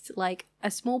least like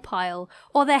a small pile,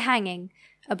 or they're hanging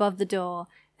above the door,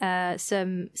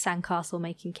 some sandcastle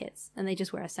making kits, and they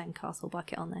just wear a sandcastle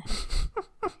bucket on their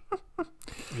head.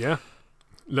 Yeah,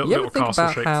 little castle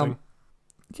shape thing.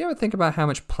 Do you ever think about how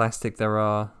much plastic there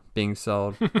are being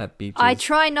sold at beaches? I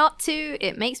try not to.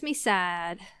 It makes me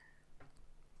sad.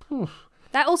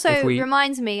 That also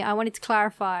reminds me, I wanted to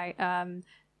clarify,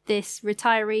 this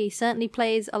retiree certainly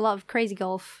plays a lot of crazy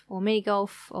golf or mini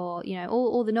golf or, you know,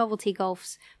 all the novelty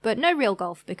golfs, but no real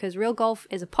golf, because real golf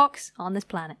is a pox on this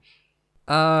planet.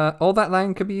 All that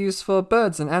land could be used for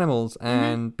birds and animals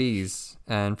and bees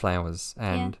and flowers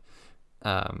and...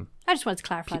 I just wanted to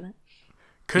clarify that.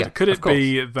 Could it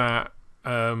be that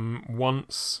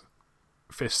once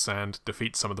Fist Sand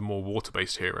defeats some of the more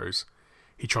water-based heroes,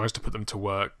 he tries to put them to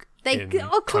work cleaning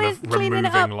up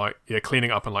and like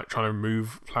trying to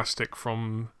remove plastic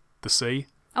from the sea?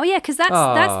 Oh yeah, because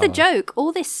that's the joke.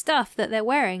 All this stuff that they're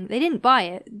wearing, they didn't buy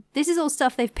it. This is all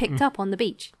stuff they've picked up on the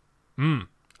beach.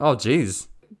 Oh jeez.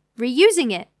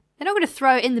 Reusing it. They're not going to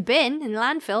throw it in the bin in the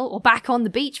landfill or back on the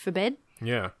beach, forbid.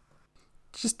 Yeah.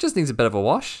 Just needs a bit of a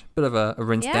wash, bit of a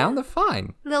rinse down. They're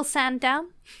fine. A little sand down.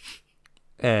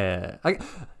 Can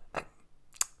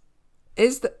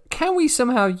we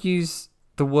somehow use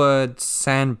the word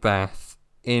sandbath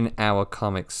in our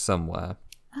comics somewhere?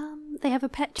 They have a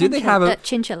pet chinchilla. Do they have a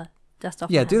chinchilla? Dust off.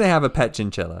 Yeah, do they have a pet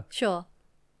chinchilla? Sure.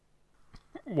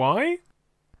 Why?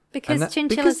 Because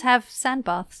chinchillas have sand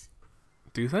baths.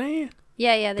 Do they?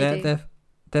 Yeah, they do.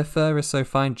 Their fur is so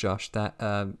fine, Josh, that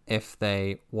if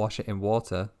they wash it in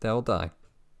water, they'll die.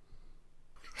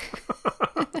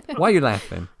 Why are you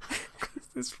laughing?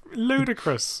 It's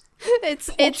ludicrous. It's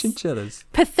chinchillas.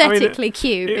 Pathetically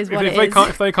cute, is what it is.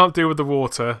 If they can't deal with the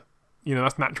water, you know,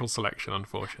 that's natural selection,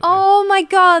 unfortunately. Oh my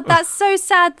god, that's so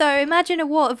sad though. Imagine a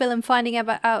water villain finding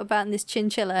out about this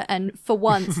chinchilla, and for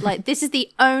once, like, this is the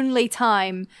only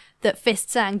time that Fist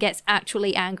Sand gets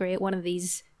actually angry at one of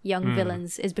these young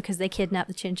villains, is because they kidnapped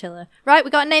the chinchilla. Right,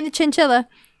 we gotta name the chinchilla.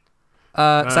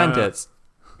 Sand Tits.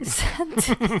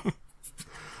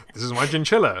 This is my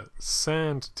chinchilla,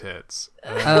 Sand Tits.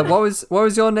 What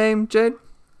was your name, Jade?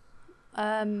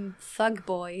 Thug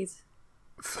Boys.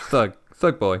 Thug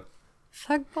Boy.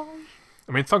 Thug Boy.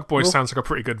 I mean, Thug Boy sounds like a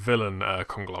pretty good villain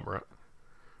conglomerate.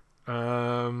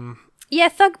 Yeah,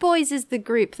 Thug Boys is the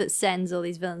group that sends all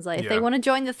these villains. Like, if they want to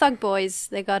join the Thug Boys,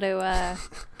 they got to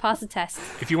pass a test.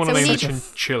 If you want to name a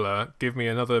chinchilla, give me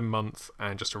another month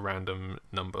and just a random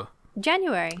number.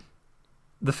 January.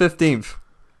 The 15th.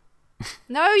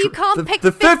 No, you can't pick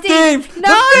the 15th.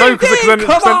 No,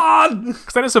 come on!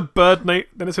 Because then it's a bird name.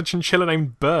 Then it's a chinchilla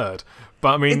named Bird.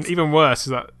 But I mean, even worse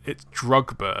is that it's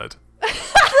Drug Bird.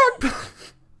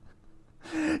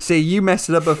 See, you messed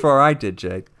it up before I did,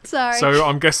 Jake. Sorry. So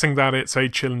I'm guessing that it's a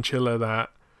chinchilla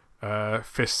that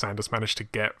Fist Sand has managed to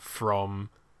get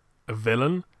from a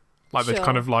villain. Like, they've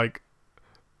kind of like...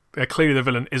 clearly the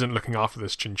villain isn't looking after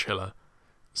this chinchilla.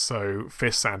 So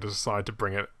Fist Sand has decided to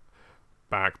bring it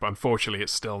back. But unfortunately,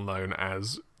 it's still known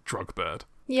as Drug Bird.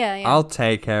 Yeah. I'll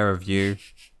take care of you,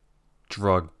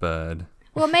 drug bird.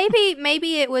 Well,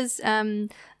 maybe it was an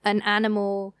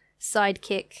animal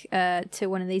sidekick to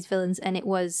one of these villains, and it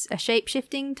was a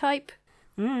shape-shifting type.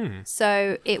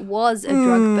 So it was a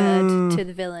drug bird to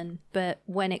the villain, but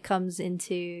when it comes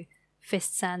into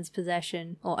Fist Sand's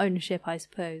possession or ownership, I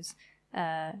suppose,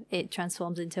 it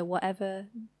transforms into whatever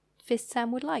Fist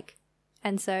Sand would like,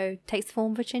 and so takes the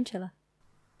form of a chinchilla.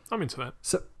 I'm into that.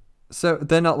 So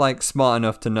they're not like smart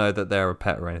enough to know that they're a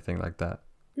pet or anything like that.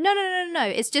 No.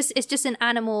 It's just an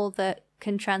animal that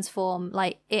can transform.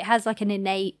 Like it has like an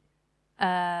innate,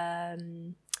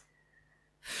 an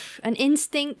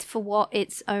instinct for what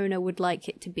its owner would like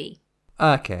it to be.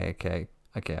 Okay.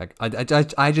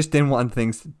 I just didn't want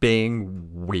things being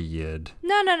weird.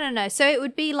 No. So it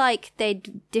would be like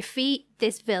they'd defeat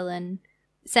this villain,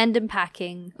 send him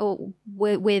packing, or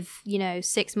with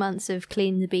 6 months of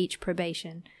clean the beach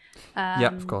probation.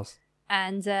 Yep, of course.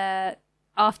 And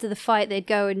after the fight, they'd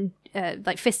go and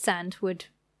like Fist Sand would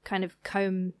kind of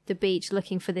comb the beach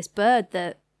looking for this bird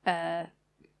that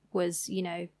was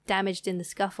damaged in the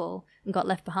scuffle and got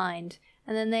left behind.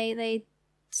 And then they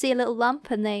see a little lump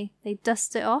and they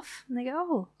dust it off and they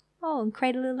go and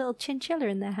cradle a little chinchilla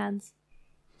in their hands.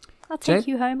 I'll take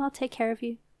you home. I'll take care of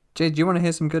you. Jade, do you want to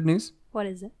hear some good news? What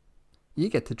is it? You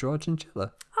get to draw a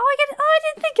chinchilla. I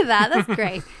didn't think of that. That's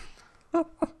great. A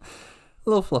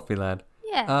little fluffy lad.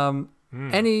 Yeah.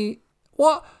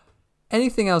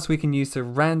 Anything else we can use to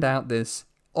round out this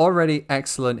already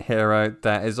excellent hero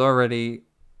that is already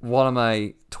one of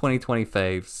my 2020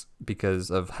 faves because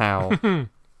of how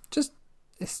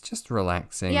it's just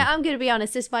relaxing. Yeah, I'm going to be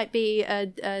honest. This might be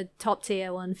a top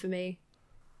tier one for me.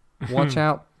 Watch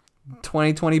out,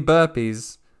 2020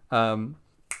 burpees. But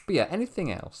yeah,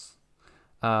 anything else?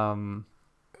 Do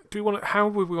we want it? How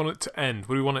would we want it to end?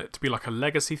 Would we want it to be like a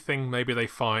legacy thing? Maybe they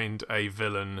find a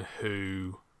villain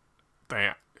who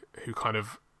kind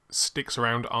of sticks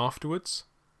around afterwards,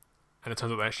 and it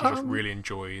turns out they actually just really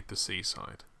enjoyed the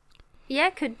seaside. Yeah,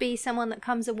 could be someone that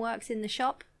comes and works in the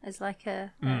shop as like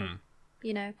a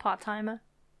part-timer.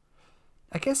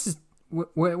 I guess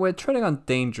we're treading on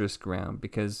dangerous ground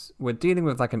because we're dealing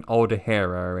with like an older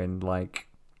hero and like.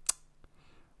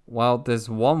 Well, there's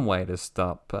one way to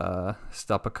stop a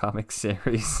comic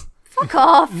series. Fuck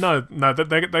off! No,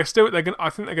 they're still. I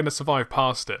think they're gonna survive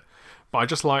past it. But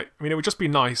it would just be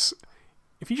nice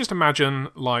if you just imagine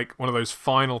like one of those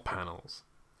final panels.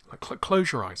 Like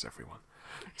close your eyes, everyone.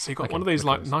 So you've got one of these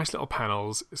like nice little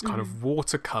panels. It's kind of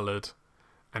watercolored,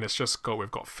 and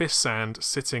we've got Fist Sand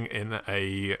sitting in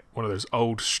one of those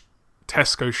old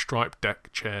Tesco striped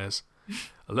deck chairs,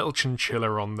 a little chinchilla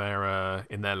on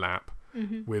in their lap.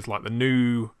 With like the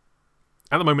new,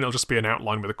 at the moment it'll just be an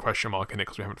outline with a question mark in it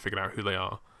because we haven't figured out who they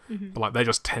are. But like they're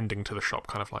just tending to the shop,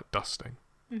 kind of like dusting.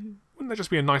 Wouldn't that just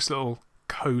be a nice little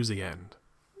cozy end?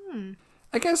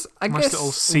 I guess nice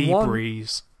little sea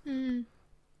breeze.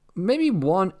 Maybe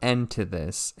one end to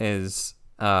this is,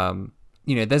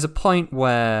 there's a point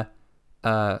where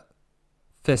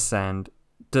Fist Sand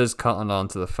does cotton on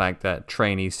to the fact that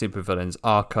trainee supervillains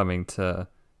are coming to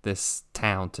this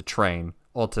town to train.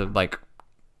 Or to, like,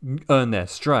 earn their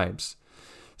stripes.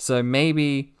 So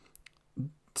maybe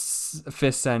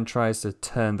Fist Sand tries to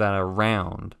turn that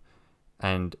around.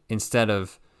 And instead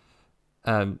of,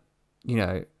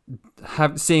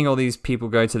 seeing all these people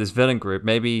go to this villain group,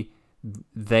 maybe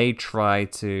they try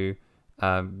to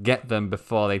get them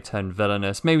before they turn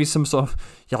villainous. Maybe some sort of,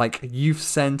 like, youth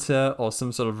center or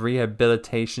some sort of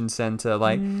rehabilitation center.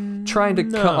 Like, trying to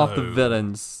cut off the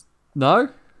villains. No?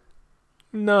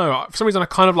 No, for some reason I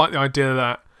kind of like the idea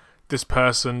that this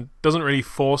person doesn't really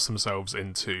force themselves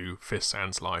into Fist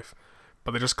Sand's life,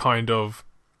 but they just kind of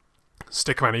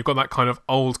stick around. You've got that kind of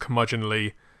old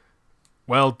curmudgeonly,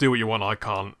 well, do what you want, I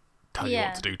can't tell you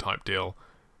what to do type deal.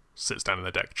 Sits down in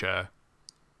the deck chair,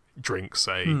 drinks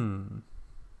a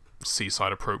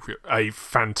seaside appropriate, a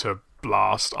Fanta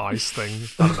Blast ice thing.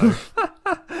 I don't know.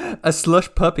 A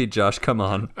slush puppy, Josh, come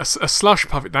on. A slush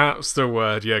puppy, that's the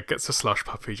word, yeah. Gets a slush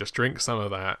puppy, just drink some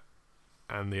of that.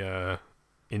 And the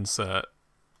insert,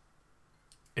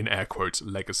 in air quotes,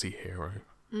 legacy hero.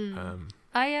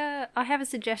 I have a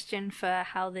suggestion for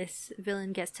how this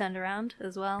villain gets turned around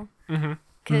as well.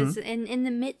 Because in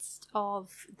the midst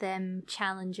of them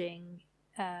challenging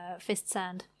Fist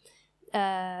Sand,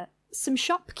 some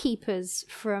shopkeepers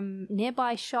from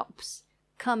nearby shops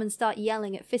come and start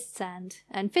yelling at Fist Sand,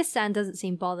 and Fist Sand doesn't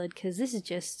seem bothered because this is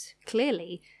just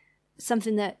clearly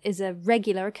something that is a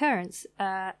regular occurrence.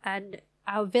 And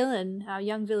our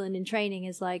young villain in training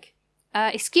is like,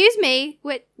 excuse me,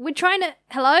 we're trying to,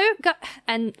 hello?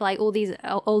 And like all these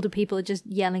older people are just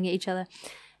yelling at each other.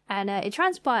 And it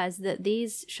transpires that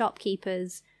these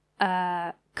shopkeepers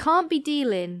can't be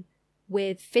dealing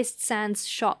with Fist Sand's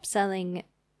shop selling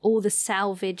all the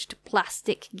salvaged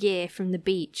plastic gear from the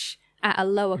beach at a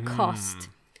lower cost,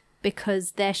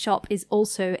 because their shop is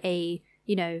also a,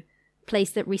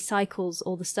 place that recycles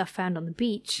all the stuff found on the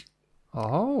beach.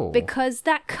 Oh. Because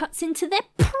that cuts into their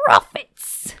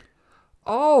profits.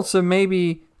 Oh, so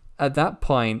maybe at that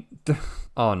point...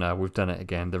 Oh no, we've done it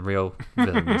again. The real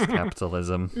villain is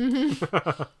capitalism.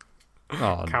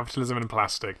 Oh, Capitalism and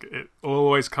plastic. It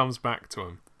always comes back to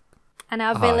him. And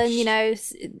our villain,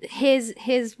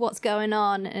 here's what's going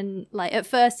on, and like at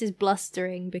first is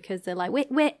blustering because they're like,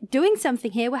 we're doing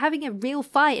something here. We're having a real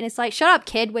fight, and it's like, shut up,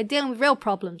 kid. We're dealing with real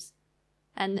problems.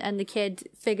 And the kid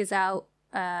figures out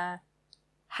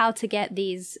how to get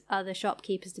these other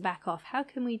shopkeepers to back off. How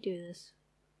can we do this?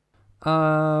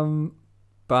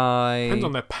 By Depends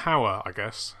on their power, I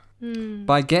guess.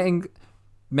 By getting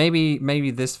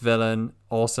maybe this villain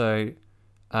also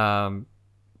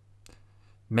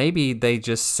maybe they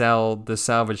just sell the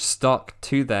salvage stock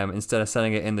to them instead of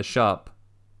selling it in the shop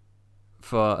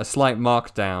for a slight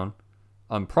markdown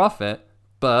on profit,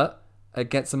 but it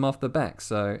gets them off the back,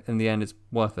 so in the end it's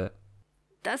worth it.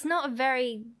 That's not a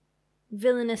very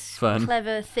villainous,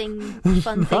 clever thing,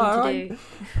 fun thing No, to do.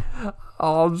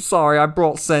 Oh, I'm sorry, I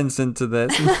brought sense into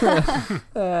this.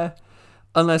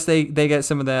 Unless they get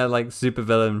some of their like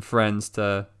supervillain friends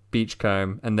to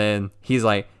beachcomb, and then he's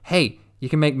like, hey, you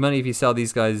can make money if you sell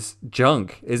these guys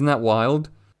junk. Isn't that wild?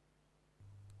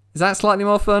 Is that slightly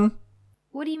more fun?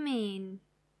 What do you mean?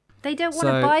 They don't want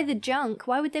to buy the junk.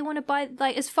 Why would they want to buy...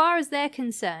 Like, as far as they're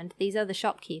concerned, these other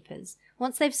shopkeepers,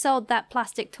 once they've sold that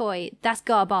plastic toy, that's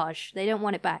garbage. They don't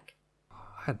want it back.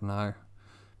 I don't know.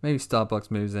 Maybe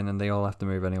Starbucks moves in and they all have to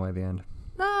move anyway at the end.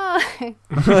 Oh.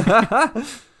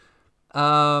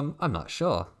 I'm not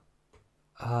sure.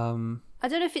 I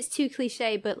don't know if it's too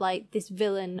cliche, but like this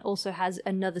villain also has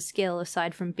another skill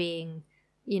aside from being,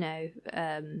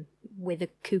 with a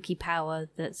kooky power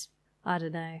that's, I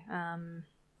don't know.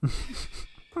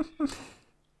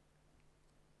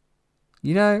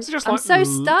 It's just I'm like so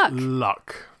stuck.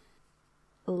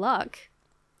 Luck.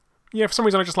 Yeah, for some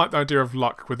reason I just like the idea of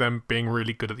luck with them being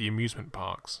really good at the amusement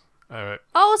parks. So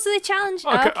they challenge...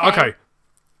 Okay.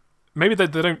 Maybe they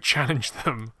don't challenge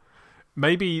them.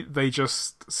 Maybe they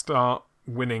just start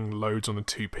winning loads on the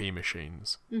 2p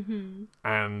machines. Mm-hmm.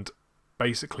 And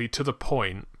basically to the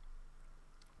point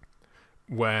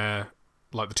where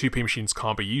like the 2p machines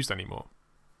can't be used anymore.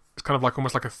 It's kind of like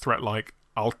almost like a threat, like,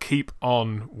 I'll keep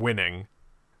on winning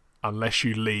unless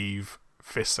you leave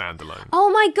Fist Sand alone. Oh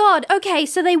my god, okay,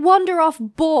 so they wander off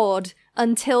bored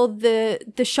until the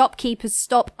shopkeepers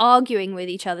stop arguing with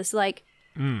each other. So like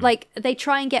they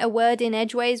try and get a word in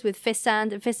edgeways with Fist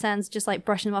Sand, and Fist Sand's just like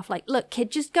brushing them off like, look kid,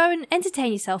 just go and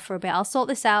entertain yourself for a bit. I'll sort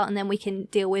this out and then we can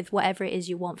deal with whatever it is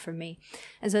you want from me.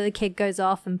 And so the kid goes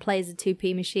off and plays the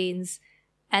 2p machines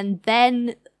and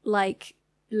then like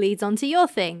leads on to your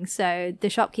thing. So the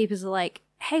shopkeepers are like,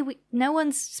 hey, no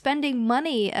one's spending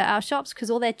money at our shops because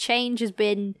all their change has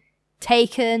been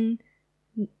taken.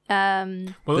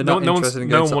 They're not interested in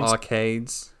going to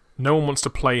arcades. No one wants to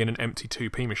play in an empty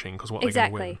 2p machine because what they're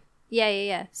going to win.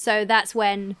 Yeah. So that's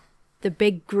when the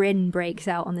big grin breaks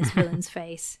out on this villain's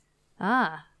face.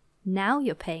 Now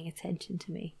you're paying attention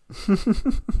to me.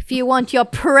 If you want your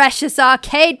precious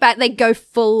arcade back, they go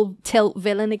full tilt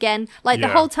villain again. Like the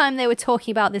whole time they were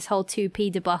talking about this whole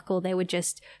 2p debacle, they were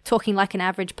just talking like an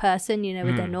average person,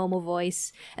 with their normal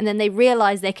voice. And then they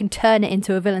realize they can turn it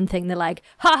into a villain thing. They're like,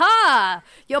 ha,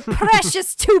 your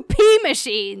precious 2p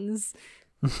machines.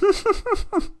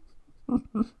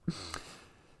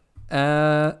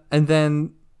 And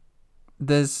then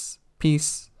there's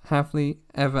peace happily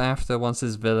ever after once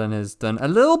this villain has done a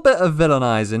little bit of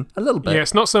villainizing. A little bit. Yeah,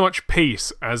 it's not so much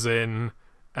peace as in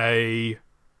a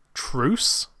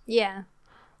truce. Yeah.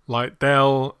 Like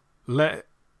they'll let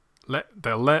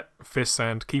Fist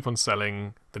Sand keep on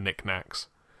selling the knickknacks,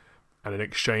 and in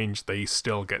exchange they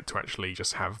still get to actually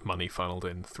just have money funneled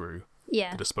in through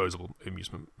the disposable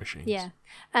amusement machines. Yeah.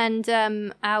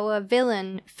 And our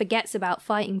villain forgets about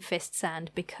fighting Fist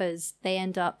Sand because they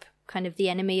end up kind of the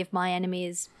enemy of my enemy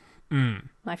is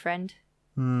my friend.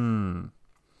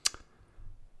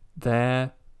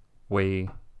 There we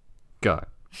go.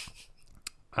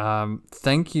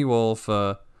 Thank you all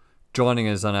for joining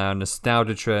us on our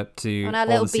nostalgia trip to on our all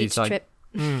little the beach seaside trip.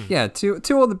 Yeah, to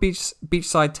all the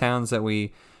beachside towns that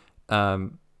we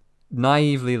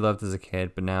naively loved as a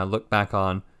kid, but now look back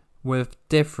on with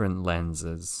different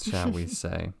lenses, shall we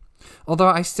say. Although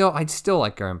I'd still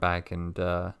like going back and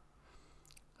I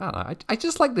don't know. I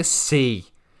just like the sea.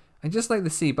 I just like the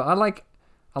sea, but I like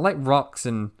rocks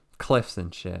and cliffs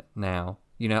and shit now.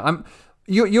 You know,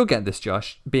 you'll get this,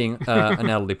 Josh, being an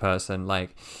elderly person.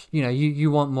 Like, you know, you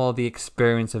want more the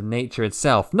experience of nature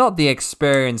itself, not the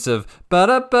experience of but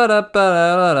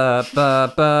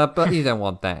you don't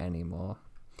want that anymore.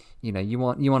 You know, you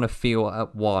want to feel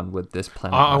at one with this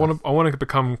planet. I want to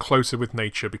become closer with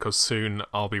nature because soon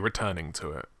I'll be returning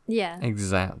to it. Yeah.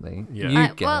 Exactly. Yeah.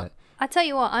 You get it. I tell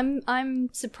you what, I'm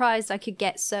surprised I could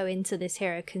get so into this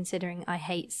hero considering I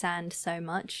hate sand so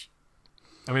much.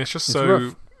 I mean, it's just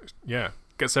rough.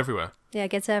 Gets everywhere. Yeah, it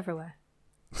gets everywhere.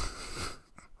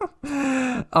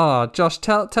 Oh, Josh,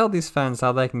 tell these fans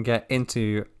how they can get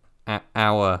into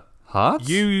our hearts.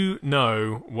 You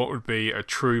know what would be a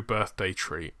true birthday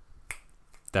treat.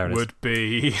 There it is. Would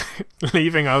be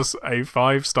leaving us a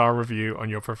 5-star review on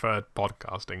your preferred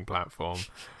podcasting platform.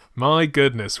 My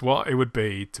goodness, what it would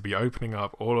be to be opening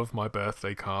up all of my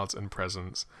birthday cards and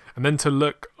presents, and then to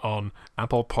look on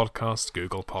Apple Podcasts,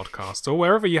 Google Podcasts, or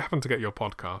wherever you happen to get your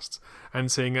podcasts, and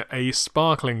seeing a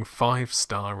sparkling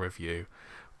 5-star review.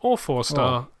 Or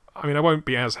 4-star. Oh. I mean, I won't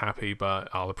be as happy, but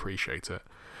I'll appreciate it.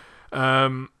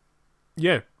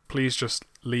 Yeah, please just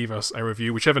leave us a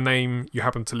review. Whichever name you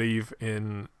happen to leave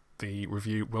in the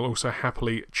review, we'll also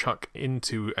happily chuck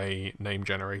into a name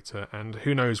generator, and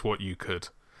who knows what you could...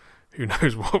 Who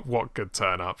knows what could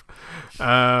turn up?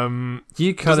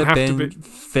 You could have been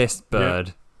Fistbird.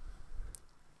 Yeah.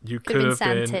 You could have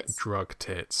been tits. Drug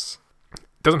Tits.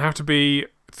 Doesn't have to be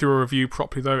through a review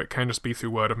properly, though. It can just be through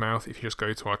word of mouth. If you just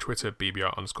go to our Twitter,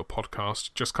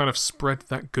 bbr_podcast, just kind of spread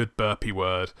that good burpy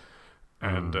word.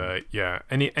 And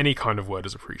any kind of word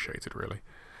is appreciated, really.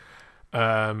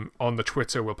 On the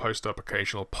Twitter, we'll post up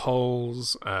occasional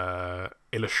polls,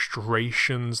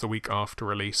 illustrations the week after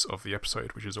release of the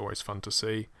episode, which is always fun to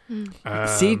see.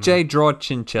 CJ draw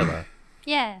chinchilla.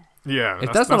 Yeah. Yeah.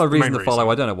 If that's not a reason to follow,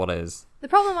 I don't know what is. The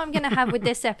problem I'm going to have with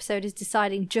this episode is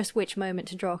deciding just which moment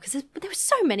to draw, because there were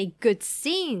so many good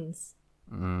scenes.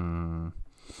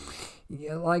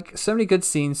 Yeah, like, so many good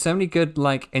scenes, so many good,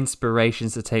 like,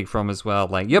 inspirations to take from as well.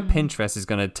 Like, your Pinterest is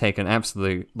going to take an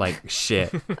absolute, like,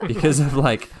 shit because of,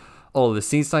 like, all the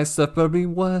seaside stuff, but it'll be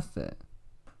worth it.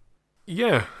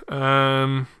 Yeah,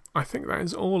 I think that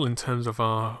is all in terms of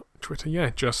our Twitter.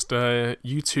 Yeah, just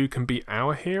you two can be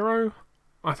our hero.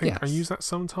 I think I use that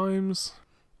sometimes.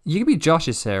 You can be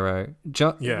Josh's hero.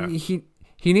 Yeah. He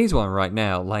needs one right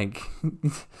now. Like,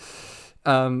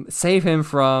 save him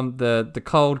from the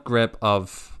cold grip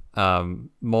of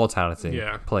mortality.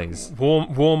 Yeah, please.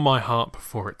 Warm my heart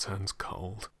before it turns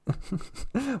cold.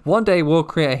 One day we'll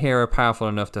create a hero powerful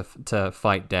enough to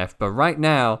fight death, but right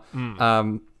now,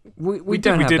 we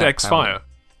did X-Fire.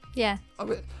 Yeah.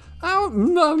 Been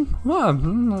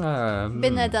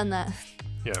there, done that.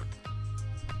 Yeah.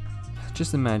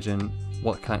 Just imagine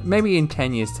what kind. Maybe in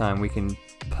 10 years' time we can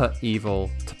put evil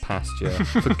to pasture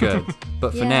for good.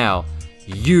 But for now,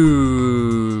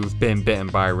 you've been bitten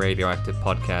by a radioactive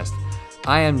podcast.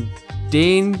 I am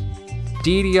Dean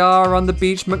DDR on the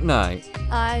beach McKnight.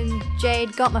 I'm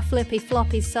Jade, got my flippy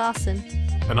floppy saucin'.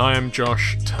 And I am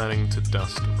Josh, turning to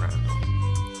dust Randall.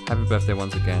 Happy birthday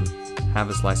once again. Have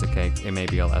a slice of cake. It may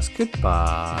be your last.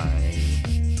 Goodbye.